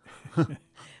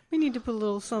need to put a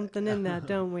little something in that,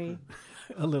 don't we?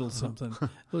 A little something. A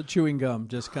little chewing gum,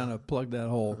 just kind of plug that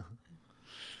hole.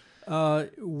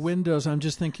 Windows, I'm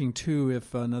just thinking, too,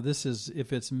 if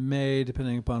it's May,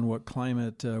 depending upon what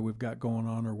climate we've got going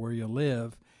on or where you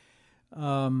live...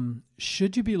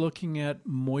 should you be looking at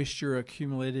moisture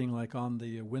accumulating like on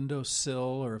the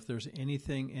windowsill, or if there's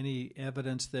any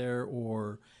evidence there,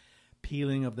 or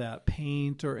peeling of that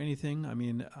paint or anything? I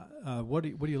mean, what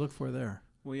do you look for there?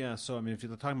 Well, yeah. So, I mean, if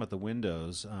you're talking about the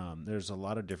windows, there's a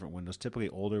lot of different windows. Typically,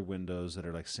 older windows that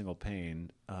are like single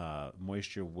pane,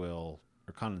 moisture or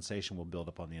condensation will build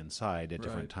up on the inside at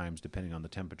different times, depending on the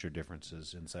temperature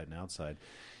differences inside and outside.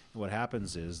 And what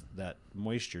happens is that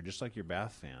moisture, just like your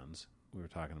bath fans we were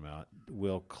talking about,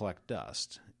 will collect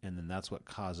dust, and then that's what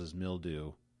causes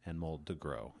mildew and mold to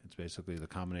grow. It's basically the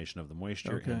combination of the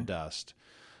moisture and dust.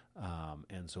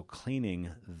 And so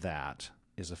cleaning that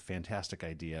is a fantastic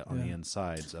idea on the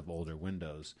insides of older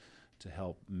windows to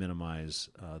help minimize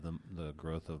the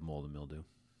growth of mold and mildew.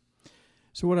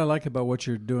 So what I like about what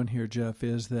you're doing here, Jeff,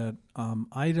 is that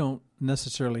I don't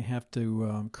necessarily have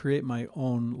to create my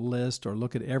own list or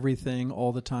look at everything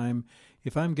all the time.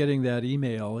 If I'm getting that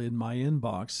email in my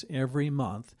inbox every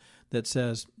month that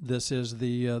says this is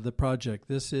the project,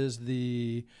 this is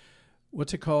the,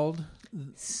 what's it called?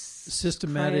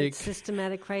 Systematic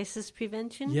crisis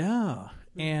prevention. Yeah,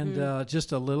 and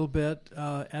just a little bit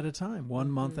at a time, 1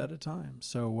 month at a time.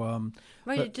 So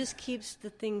it just keeps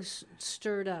the things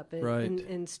stirred up.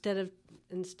 Instead of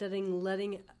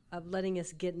letting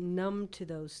us get numb to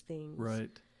those things.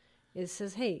 Right. It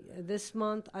says, hey, this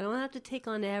month I don't have to take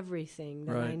on everything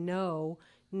that I know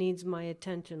needs my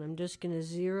attention. I'm just going to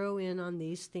zero in on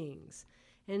these things,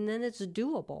 and then it's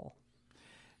doable.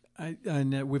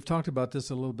 And we've talked about this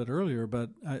a little bit earlier,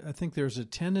 but I think there's a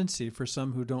tendency for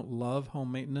some who don't love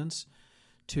home maintenance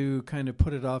to kind of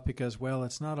put it off because, well,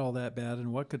 it's not all that bad,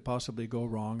 and what could possibly go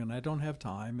wrong, and I don't have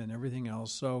time and everything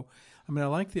else. So, I mean, I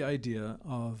like the idea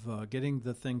of getting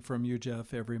the thing from you,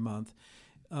 Jeff, every month.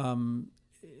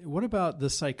 What about the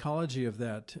psychology of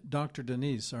that? Dr.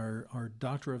 Denise, our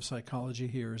doctor of psychology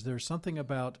here, is there something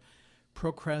about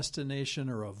procrastination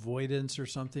or avoidance or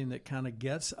something that kind of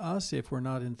gets us if we're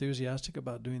not enthusiastic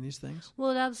about doing these things? Well,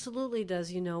 it absolutely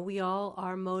does. We all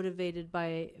are motivated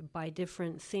by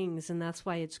different things, and that's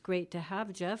why it's great to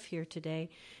have Jeff here today,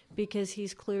 because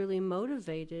he's clearly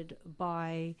motivated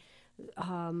by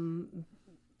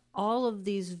all of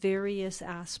these various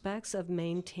aspects of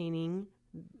maintaining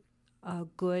a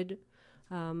good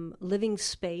living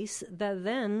space that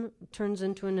then turns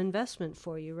into an investment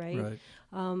for you, right?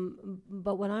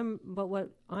 But what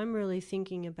I'm really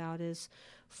thinking about is,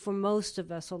 for most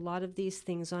of us, a lot of these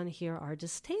things on here are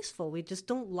distasteful. We just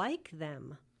don't like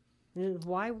them.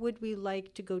 Why would we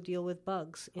like to go deal with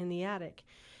bugs in the attic?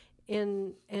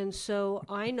 And so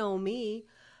I know me,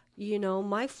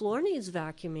 my floor needs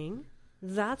vacuuming.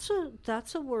 That's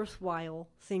a worthwhile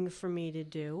thing for me to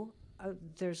do.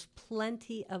 There's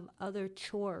plenty of other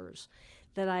chores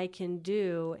that I can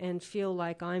do and feel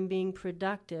like I'm being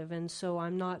productive, and so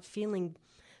I'm not feeling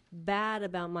bad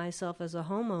about myself as a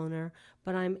homeowner,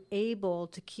 but I'm able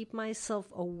to keep myself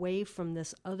away from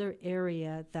this other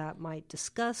area that might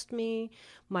disgust me,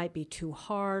 might be too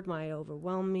hard, might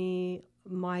overwhelm me,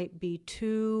 might be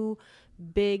too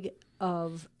big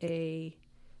of a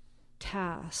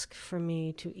task for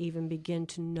me to even begin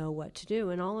to know what to do.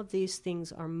 And all of these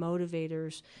things are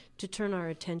motivators to turn our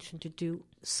attention to do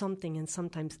something, and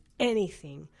sometimes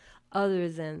anything other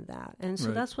than that. And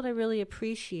so that's what I really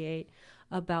appreciate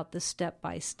about the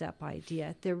step-by-step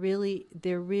idea. There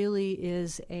really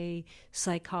is a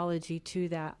psychology to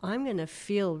that. I'm going to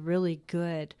feel really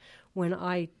good when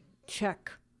I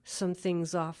check some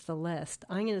things off the list.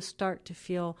 I'm going to start to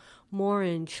feel more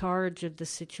in charge of the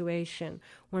situation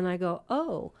when I go,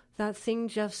 oh, that thing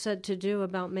Jeff said to do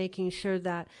about making sure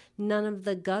that none of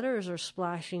the gutters are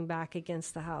splashing back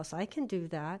against the house. I can do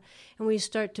that. And we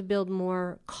start to build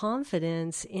more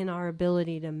confidence in our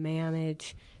ability to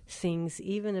manage things,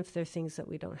 even if they're things that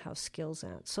we don't have skills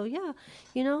at. So yeah,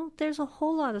 there's a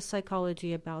whole lot of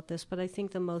psychology about this, but I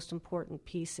think the most important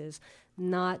piece is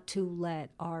not to let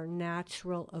our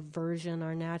natural aversion,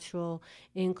 our natural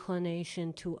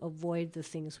inclination to avoid the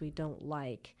things we don't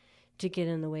like, to get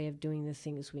in the way of doing the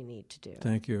things we need to do.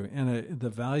 Thank you. And the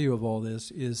value of all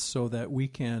this is so that we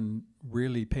can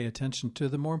really pay attention to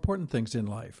the more important things in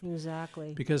life.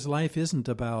 Exactly. Because life isn't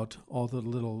about all the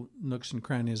little nooks and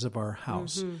crannies of our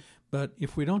house. But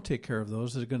if we don't take care of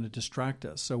those, they're going to distract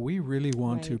us. So we really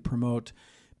want to promote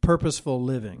purposeful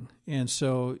living. And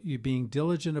so you being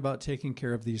diligent about taking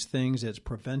care of these things, it's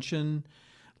prevention,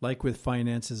 like with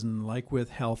finances and like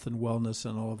with health and wellness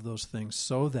and all of those things,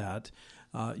 so that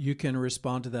you can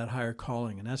respond to that higher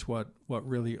calling. And that's what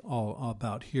really all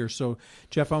about here. So,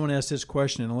 Jeff, I want to ask this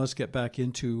question, and let's get back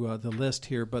into the list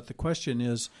here. But the question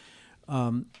is,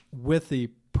 with the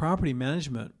property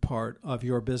management part of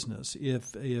your business,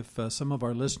 if some of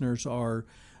our listeners are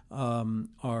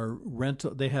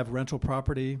rental, they have rental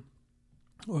property,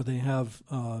 or they have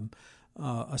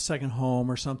a second home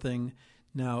or something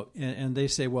now, and they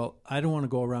say, well, I don't want to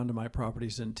go around to my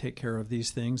properties and take care of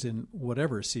these things in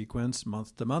whatever sequence,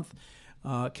 month to month.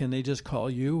 Can they just call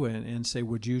you and say,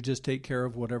 would you just take care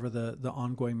of whatever the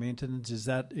ongoing maintenance? Is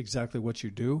that exactly what you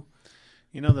do?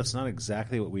 That's not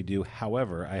exactly what we do.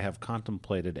 However, I have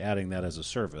contemplated adding that as a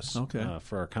service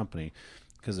for our company,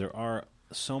 because there are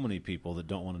so many people that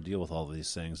don't want to deal with all of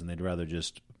these things, and they'd rather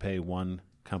just pay one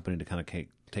company to kind of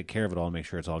take care of it all and make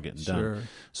sure it's all getting done.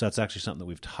 So that's actually something that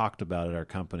we've talked about at our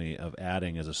company, of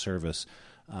adding as a service.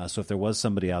 So if there was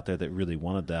somebody out there that really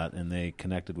wanted that and they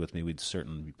connected with me, we'd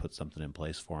certainly put something in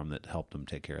place for them that helped them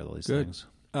take care of all these things.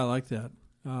 I like that.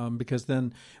 Because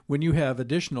then when you have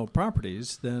additional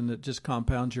properties, then it just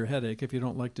compounds your headache if you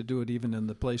don't like to do it even in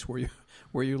the place where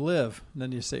you live. And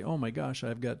then you say, oh my gosh,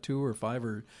 I've got 2 or 5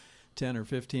 or 10 or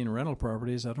 15 rental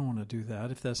properties. I don't want to do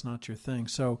that if that's not your thing.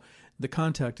 So the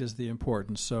contact is the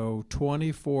important. So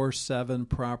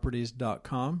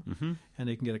 247properties.com, and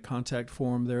they can get a contact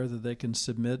form there that they can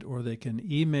submit, or they can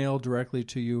email directly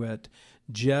to you at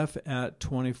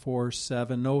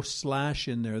Jeff@247. No slash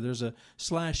in there. There's a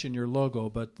slash in your logo,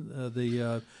 but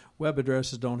the web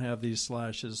addresses don't have these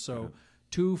slashes. So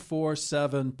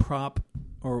 247prop,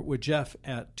 or with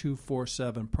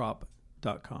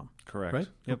Jeff@247prop.com. Correct. Right?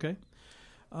 Yep. Okay.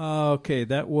 Okay,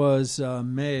 that was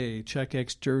May. Check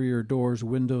exterior doors,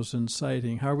 windows, and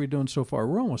siding. How are we doing so far?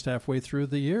 We're almost halfway through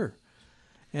the year.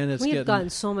 And we've gotten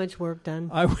so much work done.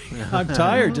 I'm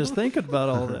tired just thinking about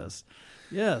all this.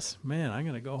 Yes, man, I'm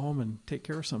going to go home and take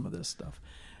care of some of this stuff.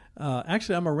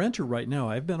 Actually, I'm a renter right now.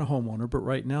 I've been a homeowner, but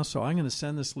right now, so I'm going to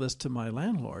send this list to my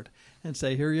landlord and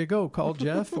say, here you go, call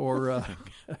Jeff or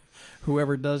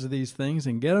whoever does these things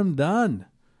and get them done.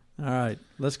 All right,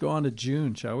 let's go on to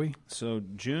June, shall we? So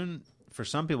June, for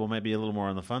some people, might be a little more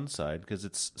on the fun side because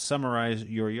it's Summarize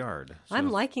Your Yard. So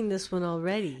I'm liking this one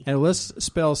already. And let's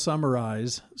spell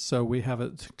summarize so we have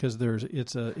it, because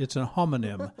it's a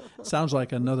homonym. Sounds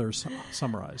like another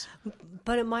summarize.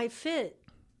 But it might fit.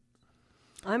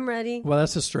 I'm ready. Well,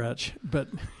 that's a stretch, but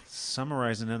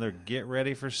summarize another get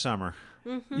ready for summer.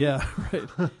 Mm-hmm. Yeah, right.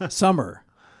 Summer.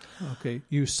 Okay,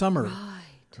 you summer. Right.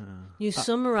 You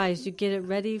summarize, you get it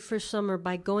ready for summer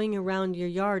by going around your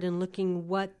yard and looking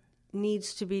what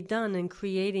needs to be done and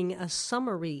creating a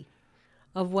summary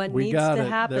of what needs to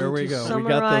happen. There we go. We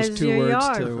got those 2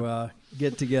 words to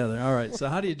get together. All right. So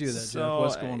how do you do that, Jeff?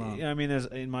 What's going on? I mean,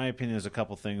 in my opinion, there's a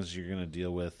couple things you're going to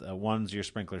deal with. One's your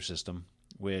sprinkler system,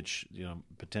 which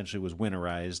potentially was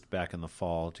winterized back in the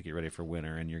fall to get ready for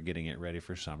winter, and you're getting it ready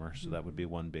for summer. So that would be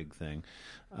one big thing.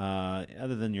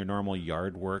 Other than your normal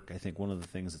yard work, I think one of the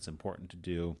things that's important to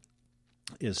do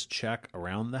is check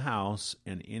around the house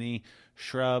and any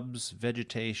shrubs,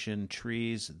 vegetation,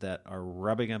 trees that are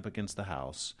rubbing up against the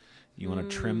house. You want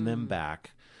to trim them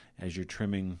back as you're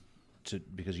trimming,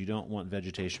 because you don't want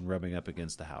vegetation rubbing up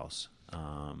against the house.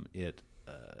 It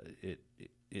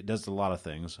does a lot of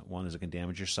things. One is it can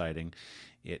damage your siding.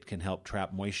 It can help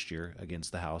trap moisture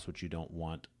against the house, which you don't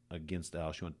want against the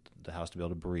house. You want the house to be able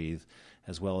to breathe,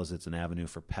 as well as it's an avenue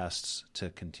for pests to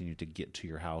continue to get to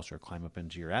your house or climb up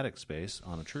into your attic space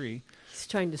on a tree. He's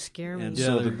trying to scare me. And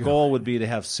so the goal would be to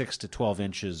have 6 to 12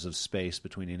 inches of space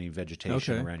between any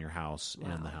vegetation around your house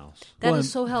and the house. That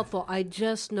is so helpful. I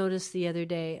just noticed the other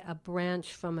day a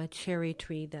branch from a cherry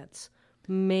tree that's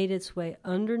made its way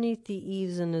underneath the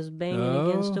eaves and is banging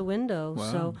against a window.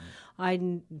 Wow. So I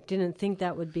didn't think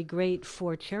that would be great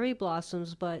for cherry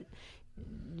blossoms, but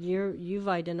you've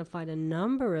identified a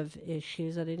number of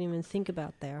issues I didn't even think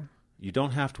about there. You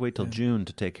don't have to wait till June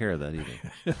to take care of that either.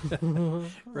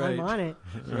 Right. I'm on it.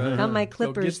 Right. Got my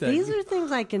clippers. These are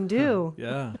things I can do.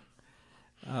 Yeah.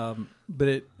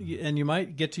 But you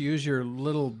might get to use your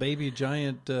little baby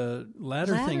giant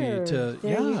ladder thingy to.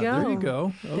 There you go. There you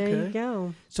go. Okay. There you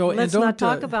go. So let's not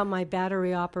talk about my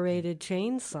battery operated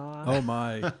chainsaw. Oh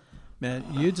my, man!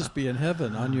 You'd just be in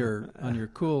heaven on your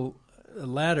cool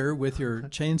ladder with your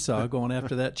chainsaw going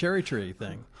after that cherry tree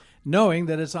thing, knowing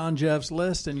that it's on Jeff's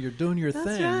list and you're doing your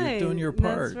thing. Right. You're doing your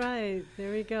part. That's right.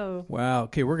 There we go. Wow.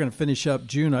 Okay, we're going to finish up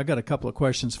June. I got a couple of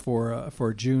questions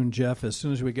for June, Jeff, as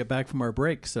soon as we get back from our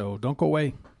break. So don't go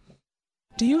away.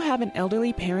 Do you have an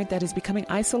elderly parent that is becoming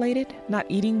isolated, not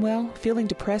eating well, feeling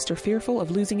depressed or fearful of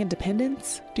losing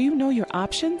independence? Do you know your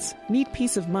options? Need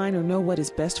peace of mind or know what is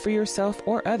best for yourself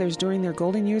or others during their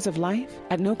golden years of life?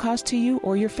 At no cost to you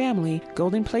or your family,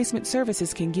 Golden Placement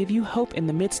Services can give you hope in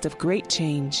the midst of great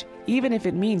change. Even if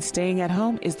it means staying at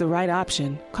home is the right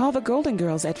option. Call the Golden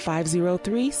Girls at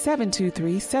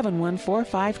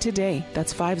 503-723-7145 today.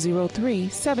 That's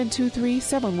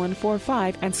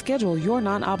 503-723-7145 and schedule your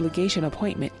non-obligation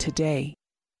appointment today.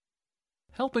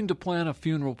 Helping to plan a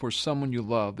funeral for someone you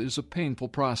love is a painful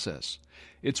process.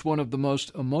 It's one of the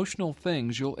most emotional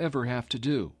things you'll ever have to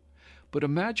do. But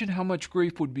imagine how much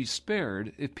grief would be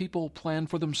spared if people plan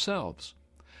for themselves.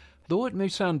 Though it may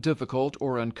sound difficult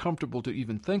or uncomfortable to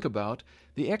even think about,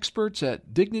 the experts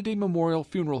at Dignity Memorial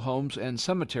Funeral Homes and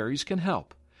Cemeteries can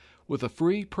help with a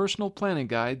free personal planning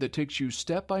guide that takes you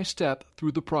step by step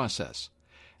through the process.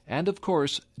 And of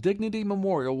course, Dignity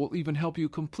Memorial will even help you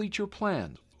complete your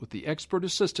plan with the expert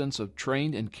assistance of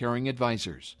trained and caring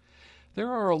advisors.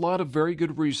 There are a lot of very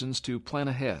good reasons to plan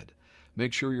ahead.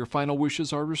 Make sure your final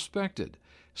wishes are respected,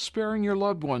 sparing your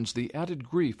loved ones the added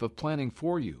grief of planning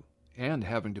for you and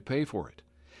having to pay for it.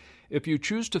 If you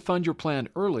choose to fund your plan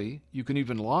early, you can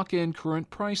even lock in current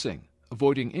pricing,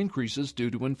 avoiding increases due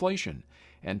to inflation,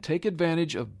 and take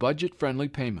advantage of budget-friendly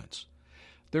payments.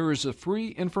 There is a free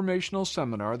informational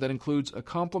seminar that includes a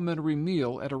complimentary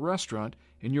meal at a restaurant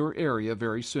in your area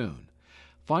very soon.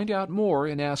 Find out more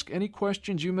and ask any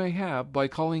questions you may have by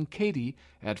calling Katie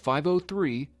at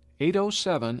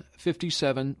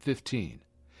 503-807-5715.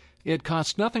 It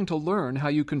costs nothing to learn how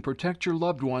you can protect your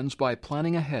loved ones by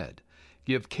planning ahead.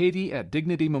 Give Katie at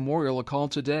Dignity Memorial a call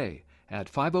today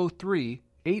at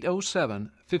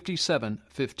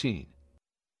 503-807-5715.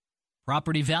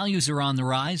 Property values are on the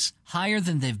rise, higher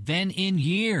than they've been in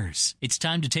years. It's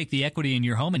time to take the equity in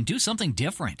your home and do something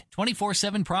different.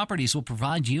 24/7 Properties will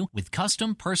provide you with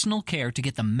custom personal care to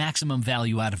get the maximum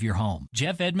value out of your home.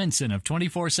 Jeff Edmondson of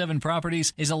 24/7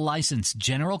 Properties is a licensed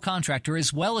general contractor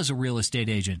as well as a real estate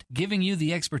agent, giving you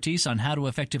the expertise on how to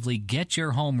effectively get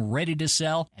your home ready to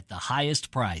sell at the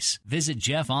highest price. Visit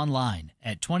Jeff online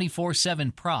at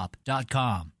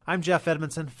 247prop.com. I'm Jeff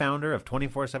Edmondson, founder of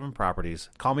 24/7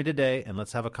 Properties. Call me today and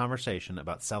let's have a conversation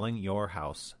about selling your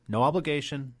house. No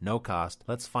obligation, no cost.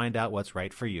 Let's find out what's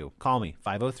right for you. Call me,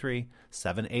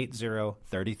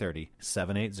 503-780-3030,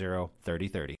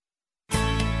 780-3030.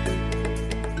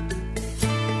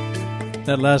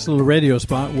 That last little radio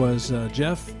spot was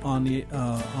Jeff on the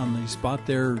spot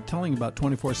there telling about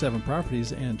 24/7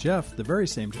 Properties, and Jeff, the very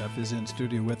same Jeff, is in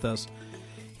studio with us.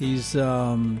 He's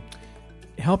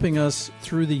helping us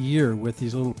through the year with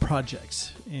these little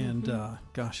projects, and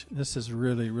gosh, this is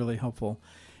really, really helpful.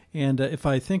 And if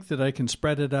I think that I can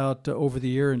spread it out over the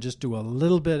year and just do a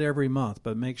little bit every month,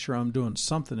 but make sure I'm doing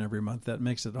something every month, that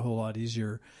makes it a whole lot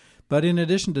easier. But in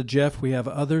addition to Jeff, we have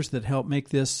others that help make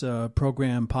this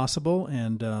program possible,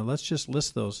 and let's just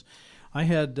list those. I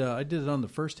did it on the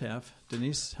first half.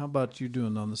 Denise, how about you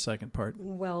doing on the second part?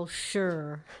 Well,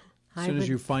 sure. As soon as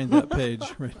you find that page,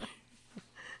 right?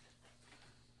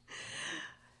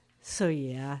 So,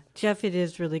 yeah, Jeff, it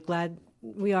is really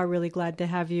we are really glad to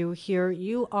have you here.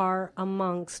 You are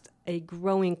amongst a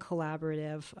growing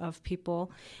collaborative of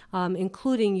people,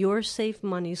 including Your Safe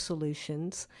Money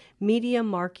Solutions, Media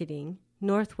Marketing,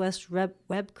 Northwest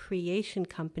Web Creation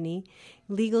Company,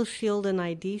 Legal Shield and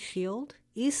ID Shield,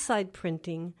 Eastside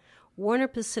Printing, Warner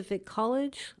Pacific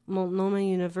College, Multnomah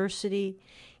University,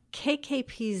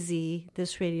 KKPZ,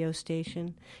 this radio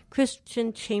station,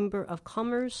 Christian Chamber of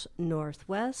Commerce,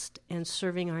 Northwest, and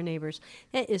Serving Our Neighbors.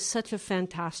 That is such a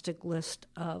fantastic list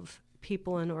of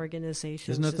people and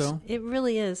organizations. Isn't it, though? It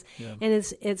really is. Yeah. And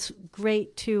it's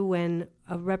great, too, when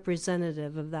a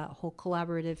representative of that whole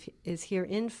collaborative is here.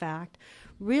 In fact,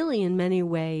 really, in many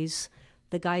ways,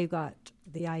 the guy who got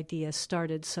the idea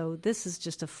started. So this is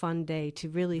just a fun day to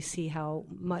really see how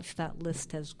much that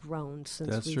list has grown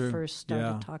since we first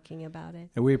started talking about it.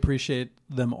 And we appreciate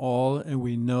them all, and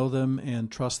we know them and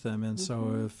trust them. And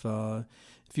so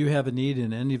if you have a need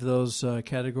in any of those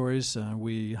categories,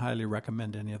 we highly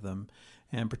recommend any of them.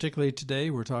 And particularly today,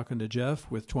 we're talking to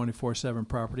Jeff with 24/7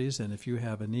 Properties. And if you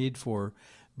have a need for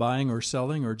buying or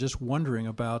selling or just wondering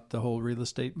about the whole real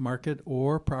estate market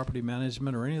or property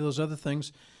management or any of those other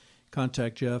things,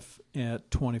 contact Jeff at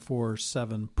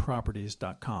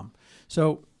 247properties.com.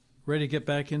 So, ready to get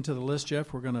back into the list,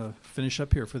 Jeff? We're going to finish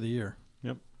up here for the year.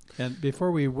 Yep. And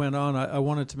before we went on, I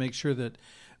wanted to make sure that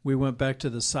we went back to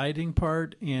the siding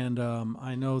part. And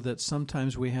I know that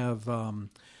sometimes we have, I'm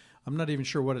not even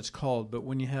sure what it's called, but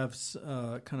when you have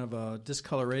kind of a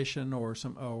discoloration or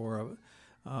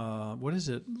what is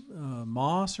it,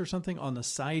 moss or something on the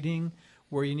siding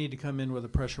where you need to come in with a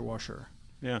pressure washer.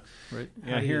 Yeah, right.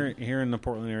 Yeah, here in the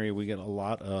Portland area, we get a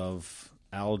lot of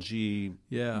algae,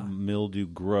 mildew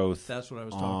growth. That's what I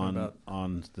was talking about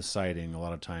on the siding a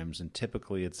lot of times, and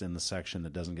typically it's in the section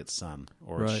that doesn't get sun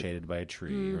or it's shaded by a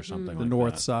tree or something. The like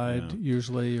north that. side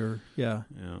usually,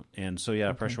 and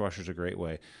so pressure washer is a great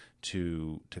way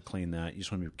to clean that. You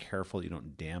just want to be careful you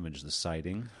don't damage the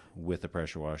siding with the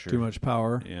pressure washer. Too much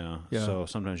power. Yeah. So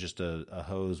sometimes just a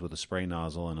hose with a spray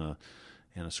nozzle and a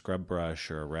scrub brush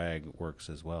or a rag works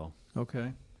as well.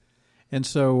 Okay. And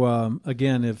so,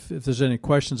 again, if there's any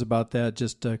questions about that,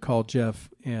 just call Jeff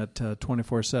at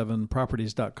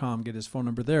 247properties.com. Get his phone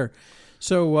number there.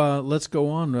 So let's go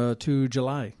on to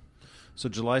July. So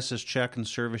July says check and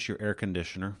service your air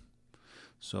conditioner.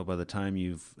 So by the time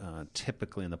you've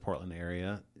typically in the Portland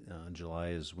area, July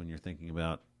is when you're thinking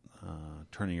about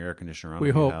turning your air conditioner on. We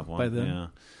if hope you have one. by then. Yeah.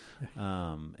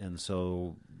 And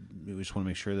so we just want to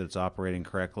make sure that it's operating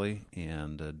correctly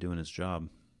and doing its job.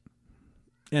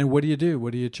 And what do you do?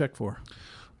 What do you check for?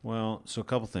 Well, so a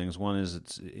couple things. One is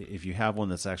if you have one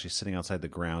that's actually sitting outside the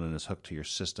ground and is hooked to your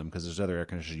system, because there's other air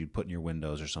conditioners you'd put in your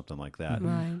windows or something like that.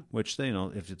 Right. Which,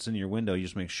 if it's in your window, you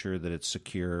just make sure that it's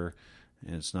secure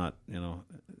and it's not,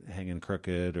 hanging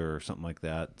crooked or something like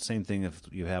that. Same thing if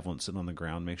you have one sitting on the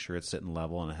ground, make sure it's sitting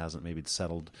level and it hasn't maybe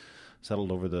settled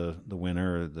over the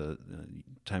winter or the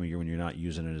time of year when you're not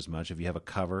using it as much. If you have a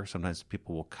cover, sometimes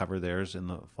people will cover theirs in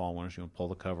the fall, winter. So you want to pull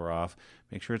the cover off,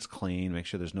 make sure it's clean, make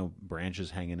sure there's no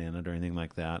branches hanging in it or anything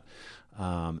like that.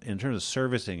 In terms of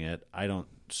servicing it, I don't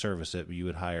service it, but you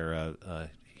would hire a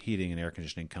heating and air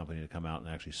conditioning company to come out and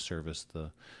actually service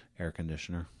the air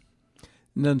conditioner.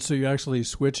 And then so you actually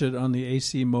switch it on the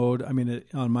AC mode. I mean,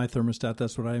 on my thermostat,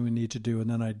 that's what I would need to do. And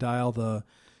then I dial the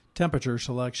temperature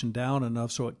selection down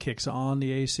enough so it kicks on the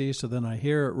AC. So then I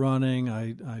hear it running.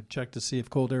 I check to see if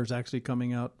cold air is actually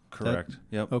coming out. Correct.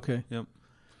 Yep. Okay. Yep.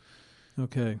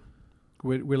 Okay.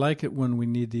 We like it when we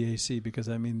need the AC because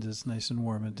that means it's nice and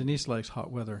warm. And Denise likes hot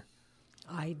weather.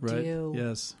 I right? do.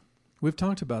 Yes. We've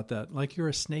talked about that. Like you're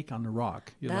a snake on the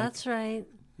rock. That's right.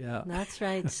 Yeah. That's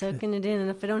right. Soaking it in. And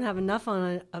if I don't have enough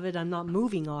of it, I'm not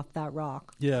moving off that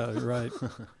rock. Yeah, right.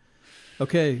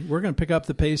 Okay, we're going to pick up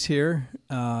the pace here,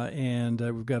 and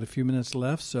we've got a few minutes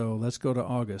left, so let's go to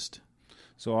August.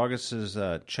 So August is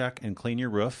check and clean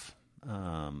your roof.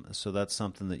 So that's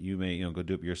something that you may go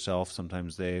do it yourself.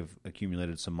 Sometimes they've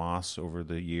accumulated some moss over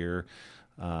the year,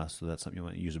 so that's something you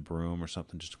want to use a broom or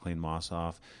something just to clean moss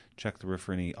off. Check the roof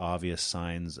for any obvious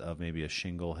signs of maybe a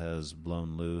shingle has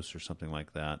blown loose or something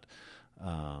like that.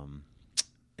 And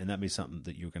that'd be something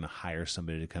that you're going to hire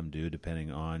somebody to come do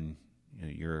depending on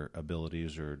your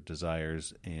abilities or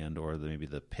desires and or maybe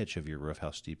the pitch of your roof, how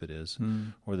steep it is,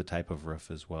 or the type of roof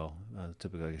as well.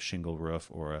 Typically a shingle roof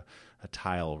or a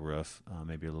tile roof,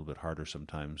 maybe a little bit harder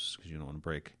sometimes because you don't want to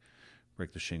break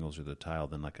the shingles or the tile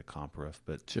than like a comp roof.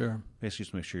 But sure, basically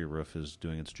just make sure your roof is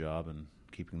doing its job and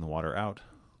keeping the water out.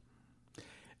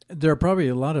 There are probably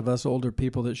a lot of us older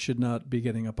people that should not be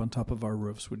getting up on top of our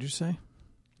roofs, would you say?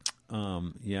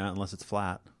 Yeah, unless it's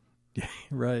flat. Yeah,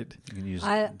 right. You can use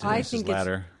I think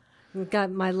ladder. I've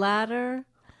got my ladder,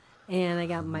 and I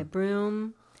got my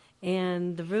broom,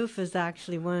 and the roof is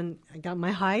actually I got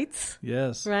my heights.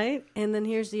 Yes. Right? And then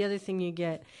here's the other thing you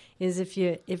get is if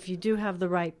you do have the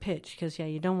right pitch, because,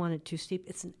 you don't want it too steep,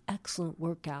 it's an excellent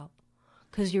workout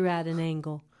because you're at an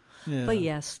angle. Yeah. But,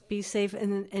 yes, be safe.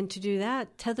 And to do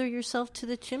that, tether yourself to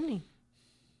the chimney.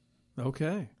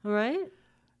 Okay. All right?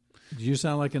 You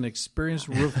sound like an experienced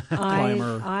roof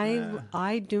climber.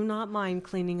 I do not mind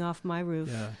cleaning off my roof,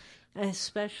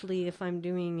 especially if I'm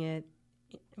doing it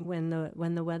when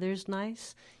the weather's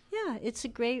nice. Yeah, it's a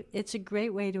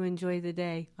great way to enjoy the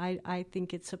day. I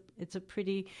think it's a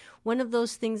pretty one of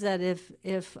those things that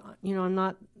if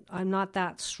I'm not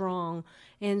that strong,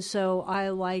 and so I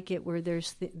like it where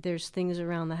there's things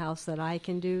around the house that I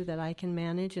can do, that I can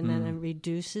manage, and then it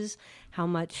reduces how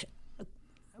much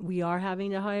we are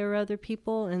having to hire other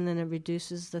people, and then it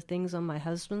reduces the things on my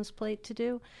husband's plate to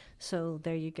do. So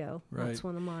there you go. Right. That's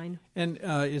one of mine. And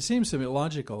it seems to me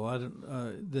logical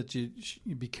that you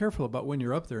be careful about when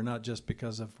you're up there, not just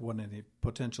because of any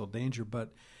potential danger,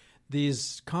 but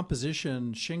these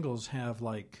composition shingles have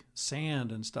like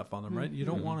sand and stuff on them, right? You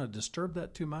don't want to disturb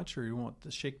that too much, or you want to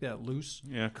shake that loose.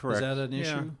 Yeah, correct. Is that an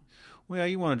issue? Well,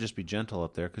 you want to just be gentle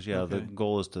up there because, the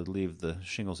goal is to leave the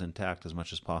shingles intact as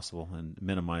much as possible and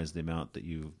minimize the amount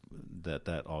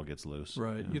that all gets loose.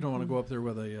 Right. Yeah. You don't want to go up there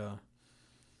with a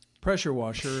pressure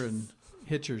washer and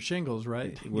hit your shingles,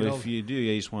 right? Well, if you do,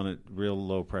 you just want it real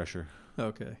low pressure.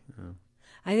 Okay. Yeah.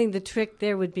 I think the trick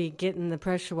there would be getting the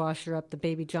pressure washer up the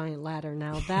baby giant ladder.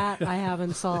 Now that I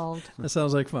haven't solved. That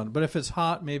sounds like fun. But if it's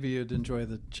hot, maybe you'd enjoy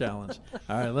the challenge.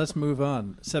 All right, let's move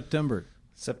on. September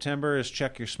is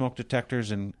check your smoke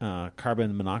detectors and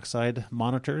carbon monoxide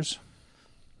monitors,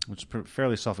 which is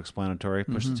fairly self-explanatory.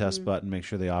 Push the test button, make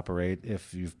sure they operate.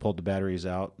 If you've pulled the batteries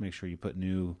out, make sure you put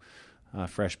new,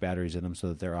 fresh batteries in them so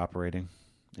that they're operating.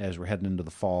 As we're heading into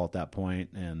the fall at that point,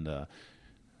 and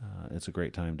it's a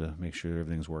great time to make sure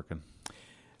everything's working.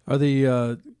 Are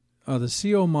the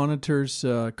CO monitors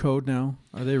code now?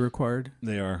 Are they required?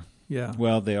 They are. Yeah.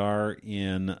 Well, they are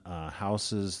in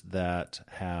houses that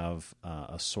have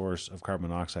a source of carbon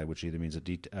monoxide, which either means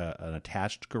an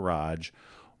attached garage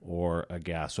or a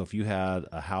gas. So if you had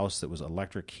a house that was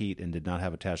electric heat and did not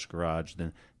have attached garage,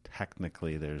 then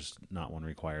technically there's not one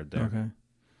required there. Okay.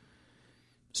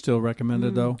 Still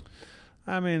recommended, though?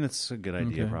 I mean, it's a good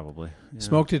idea, probably. Yeah.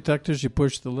 Smoke detectors, you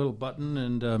push the little button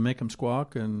and make them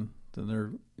squawk, and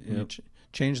then you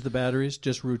change the batteries,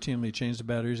 just routinely change the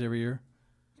batteries every year?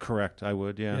 Correct, I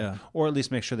would, yeah. Or at least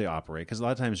make sure they operate, because a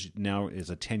lot of times now is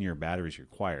a 10-year battery is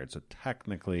required. So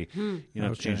technically, you don't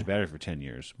have to change the battery for 10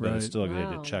 years, but it's still a good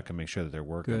idea to check and make sure that they're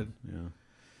working. Good. Yeah.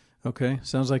 Okay,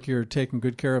 sounds like you're taking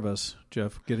good care of us,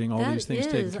 Jeff, getting all these things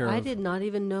taken care of. I did not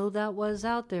even know that was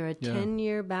out there, a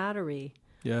 10-year battery.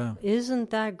 Yeah. Isn't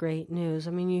that great news?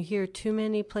 I mean, you hear too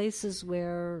many places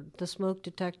where the smoke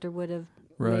detector would have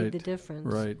made the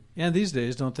difference. Right. And these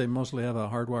days, don't they mostly have a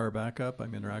hardwire backup? I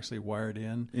mean, they're actually wired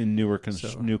in. New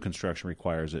construction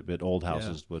requires it, but old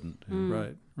houses wouldn't. Yeah.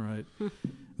 Right.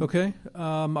 Okay,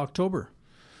 October.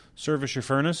 Service your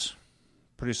furnace.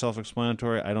 Pretty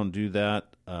self-explanatory. I don't do that.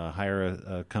 Hire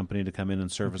a company to come in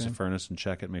and service a furnace and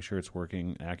check it, make sure it's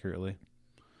working accurately.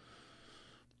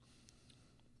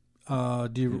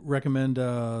 Do you recommend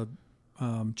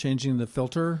changing the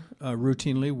filter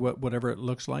routinely, whatever it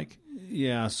looks like?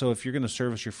 Yeah, so if you're going to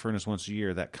service your furnace once a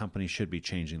year, that company should be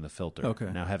changing the filter. Okay.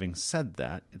 Now, having said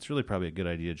that, it's really probably a good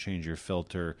idea to change your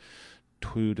filter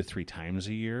 2 to 3 times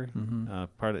a year.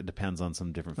 Part of it depends on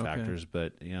some different factors,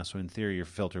 but so in theory, your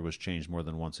filter was changed more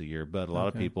than once a year. But a lot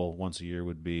of people, once a year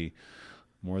would be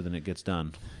more than it gets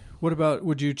done. What about,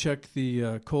 would you check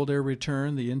the cold air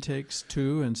return, the intakes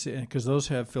too, and see, because those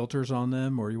have filters on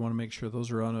them, or you want to make sure those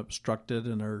are unobstructed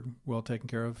and are well taken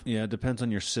care of? Yeah, it depends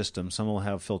on your system. Some will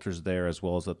have filters there as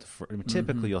well as at the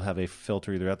typically you'll have a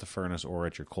filter either at the furnace or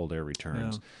at your cold air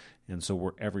returns. Yeah. And so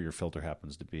wherever your filter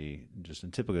happens to be,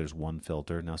 and typically there's one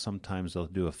filter. Now sometimes they'll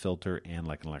do a filter and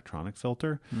like an electronic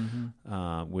filter,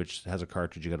 which has a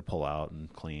cartridge you got to pull out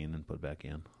and clean and put back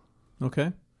in.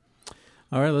 Okay.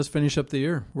 All right, let's finish up the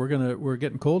year. We're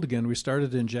getting cold again. We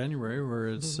started in January where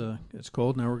it's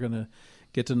cold. Now we're gonna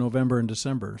get to November and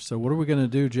December. So what are we gonna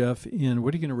do, Jeff? And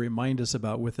what are you gonna remind us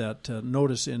about with that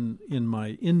notice in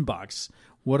my inbox?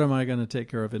 What am I gonna take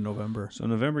care of in November? So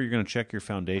in November, you're gonna check your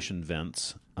foundation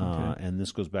vents, and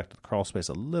this goes back to the crawl space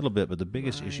a little bit. But the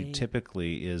biggest issue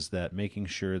typically is that making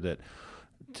sure that.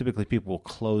 Typically, people will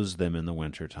close them in the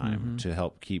wintertime to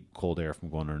help keep cold air from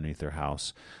going underneath their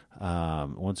house.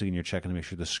 Once again, you're checking to make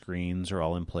sure the screens are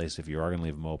all in place if you are going to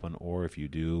leave them open, or if you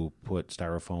do put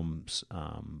styrofoam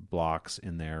blocks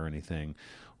in there or anything,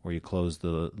 or you close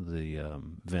the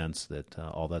vents, that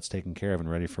all that's taken care of and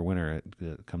ready for winter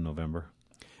come November.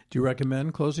 Do you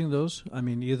recommend closing those? I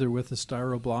mean, either with the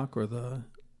styro block or the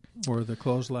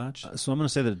closed latch? So I'm going to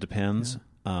say that it depends.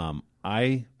 Yeah.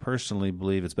 I personally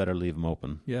believe it's better to leave them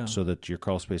open, so that your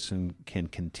crawl space can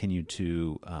continue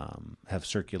to have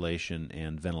circulation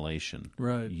and ventilation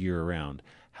year round.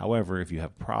 However, if you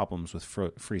have problems with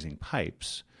freezing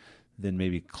pipes, then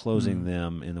maybe closing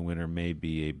them in the winter may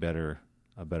be a better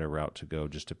route to go,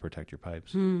 just to protect your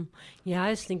pipes. Yeah, I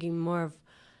was thinking more of,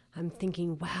 I'm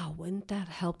thinking, wow, wouldn't that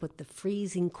help with the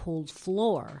freezing cold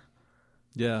floor?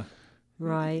 Yeah.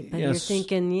 Right. But you're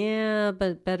thinking,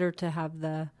 but better to have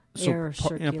the air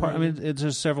circulating. I mean,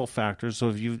 there's several factors. So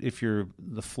if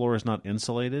the floor is not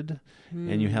insulated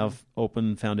and you have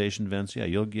open foundation vents,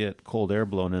 you'll get cold air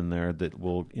blown in there that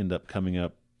will end up coming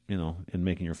up, and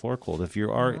making your floor cold. If your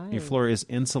floor is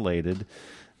insulated,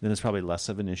 then it's probably less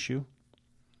of an issue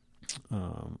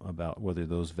about whether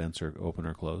those vents are open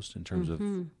or closed in terms of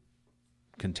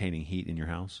containing heat in your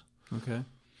house. Okay.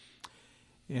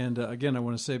 And again, I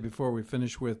want to say before we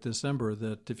finish with December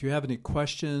that if you have any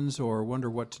questions or wonder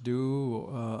what to do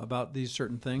about these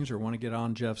certain things, or want to get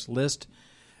on Jeff's list,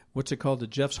 what's it called? The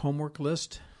Jeff's homework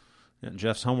list? Yeah,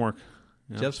 Jeff's homework.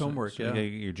 Jeff's homework, so you get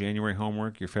your January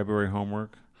homework, your February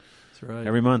homework. That's right.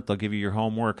 Every month they'll give you your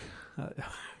homework.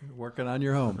 Working on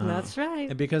your home. That's right.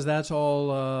 And because that's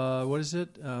all, what is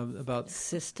it? About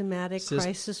systematic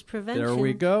crisis prevention. There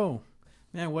we go.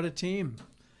 Man, what a team.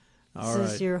 All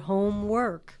this is your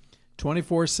homework.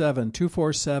 24/7,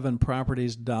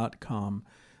 247properties.com.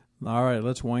 All right,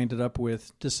 let's wind it up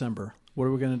with December. What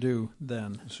are we going to do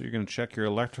then? So you're going to check your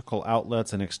electrical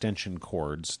outlets and extension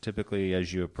cords. Typically,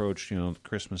 as you approach,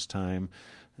 Christmas time,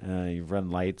 you run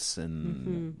lights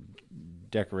and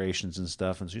decorations and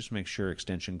stuff, and so just make sure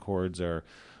extension cords are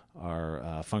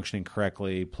functioning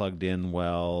correctly, plugged in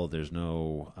well. There's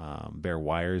no bare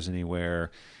wires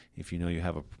anywhere. If you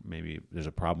have maybe there's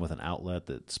a problem with an outlet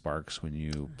that sparks when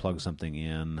you plug something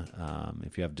in.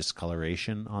 If you have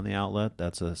discoloration on the outlet,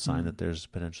 that's a sign that there's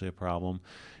potentially a problem.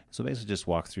 So basically just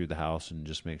walk through the house and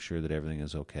just make sure that everything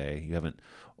is okay. You haven't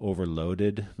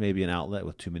overloaded maybe an outlet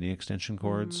with too many extension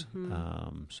cords.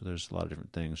 So there's a lot of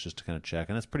different things just to kind of check.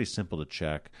 And it's pretty simple to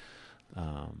check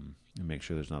and make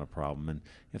sure there's not a problem. And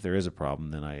if there is a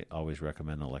problem, then I always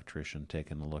recommend an electrician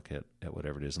taking a look at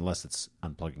whatever it is, unless it's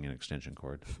unplugging an extension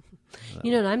cord.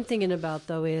 What I'm thinking about,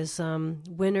 though, is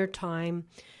winter time.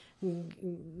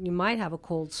 You might have a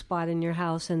cold spot in your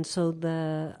house, and so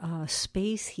the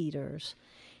space heaters.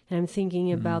 And I'm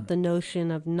thinking about the notion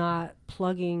of not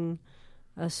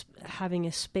having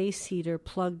a space heater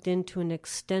plugged into an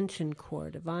extension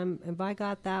cord. Have I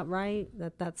got that right?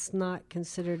 That's not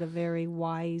considered a very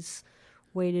wise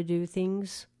way to do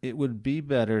things? It would be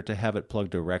better to have it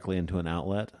plugged directly into an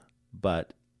outlet,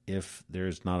 but if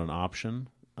there's not an option,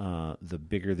 the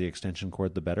bigger the extension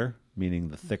cord, the better, meaning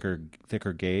the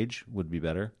thicker gauge would be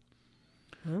better.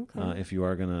 Okay. If you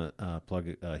are going to plug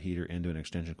a heater into an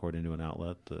extension cord into an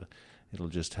outlet, it'll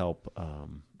just help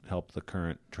the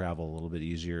current travel a little bit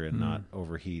easier and not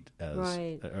overheat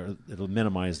or it'll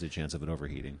minimize the chance of it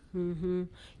overheating.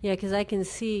 Yeah, because I can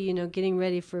see, getting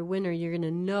ready for winter, you're going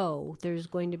to know there's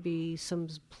going to be some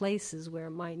places where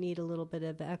it might need a little bit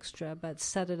of extra, but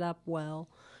set it up well.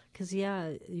 Because,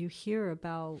 you hear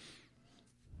about,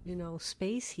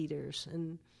 space heaters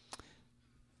and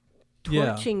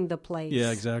torching the place.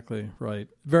 Yeah, exactly. Right.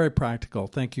 Very practical.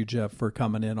 Thank you, Jeff, for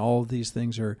coming in. All of these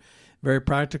things are very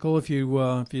practical. If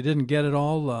you didn't get it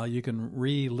all, you can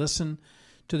re-listen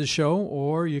to the show,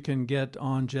 or you can get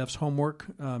on Jeff's homework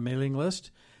mailing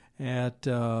list at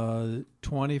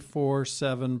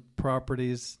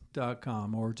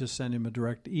 247properties.com, or just send him a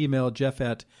direct email, Jeff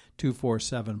at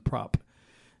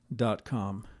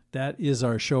 247prop.com. That is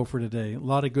our show for today. A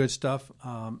lot of good stuff,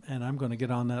 and I'm going to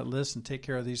get on that list and take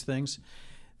care of these things.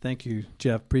 Thank you,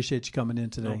 Jeff. Appreciate you coming in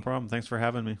today. No problem. Thanks for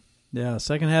having me. Yeah,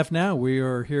 second half now. We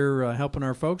are here helping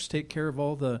our folks take care of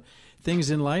all the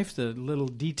things in life, the little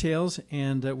details,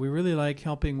 and we really like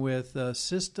helping with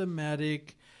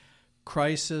systematic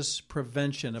crisis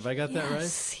prevention. Have I got that right?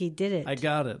 Yes, he did it. I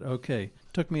got it. Okay.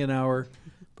 Took me an hour,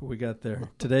 but we got there.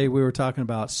 Today we were talking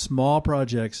about small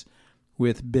projects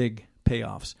with big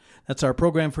payoffs. That's our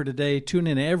program for today. Tune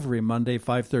in every Monday,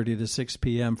 5:30 to 6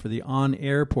 p.m. for the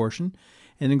on-air portion.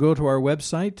 And then go to our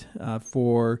website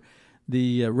for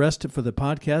the rest for the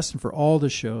podcast and for all the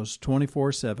shows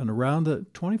 24/7. Around the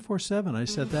 24/7, I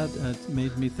said that. It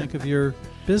made me think of your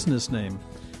business name.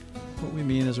 What we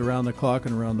mean is around the clock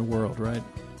and around the world, right?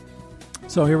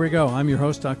 So here we go. I'm your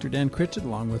host, Dr. Dan Critchett,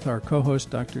 along with our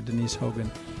co-host, Dr. Denise Hogan.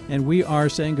 And we are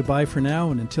saying goodbye for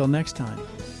now, and until next time,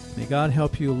 may God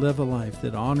help you live a life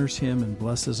that honors Him and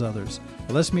blesses others.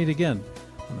 Well, let's meet again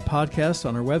on the podcast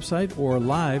on our website or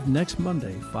live next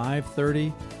Monday,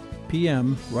 5:30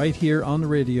 p.m., right here on the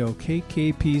radio,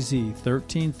 KKPZ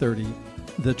 1330,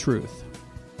 The Truth.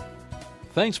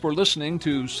 Thanks for listening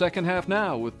to Second Half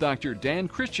Now with Dr. Dan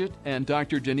Critchett and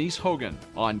Dr. Denise Hogan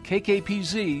on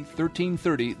KKPZ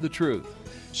 1330 The Truth,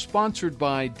 sponsored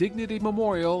by Dignity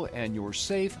Memorial and Your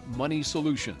Safe Money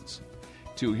Solutions.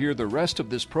 To hear the rest of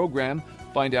this program,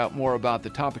 find out more about the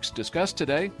topics discussed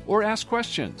today, or ask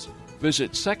questions,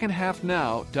 visit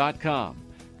secondhalfnow.com.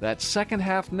 That's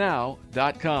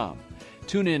secondhalfnow.com.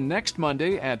 Tune in next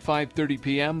Monday at 5:30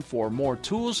 p.m. for more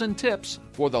tools and tips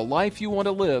for the life you want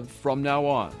to live from now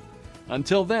on.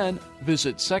 Until then,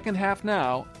 visit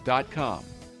secondhalfnow.com.